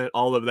comment,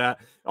 all of that.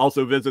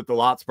 Also visit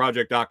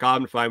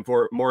thelotsproject.com to find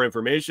more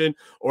information,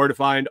 or to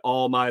find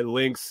all my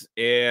links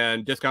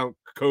and discount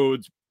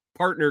codes,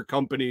 partner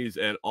companies,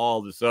 and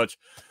all the such.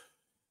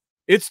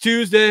 It's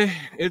Tuesday.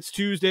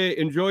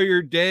 Enjoy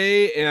your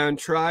day, and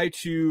try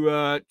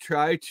to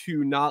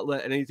not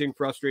let anything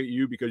frustrate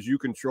you, because you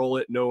control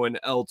it. No one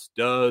else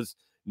does.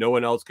 No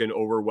one else can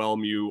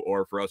overwhelm you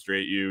or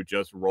frustrate you.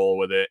 Just roll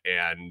with it,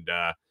 and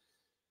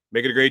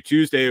make it a great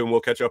Tuesday, and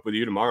we'll catch up with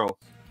you tomorrow.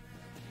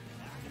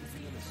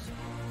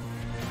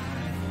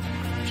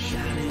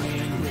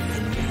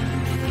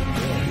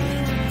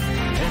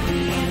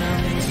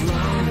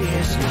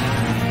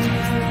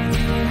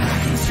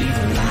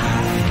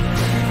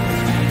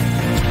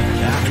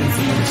 I can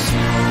feel the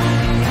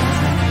sun.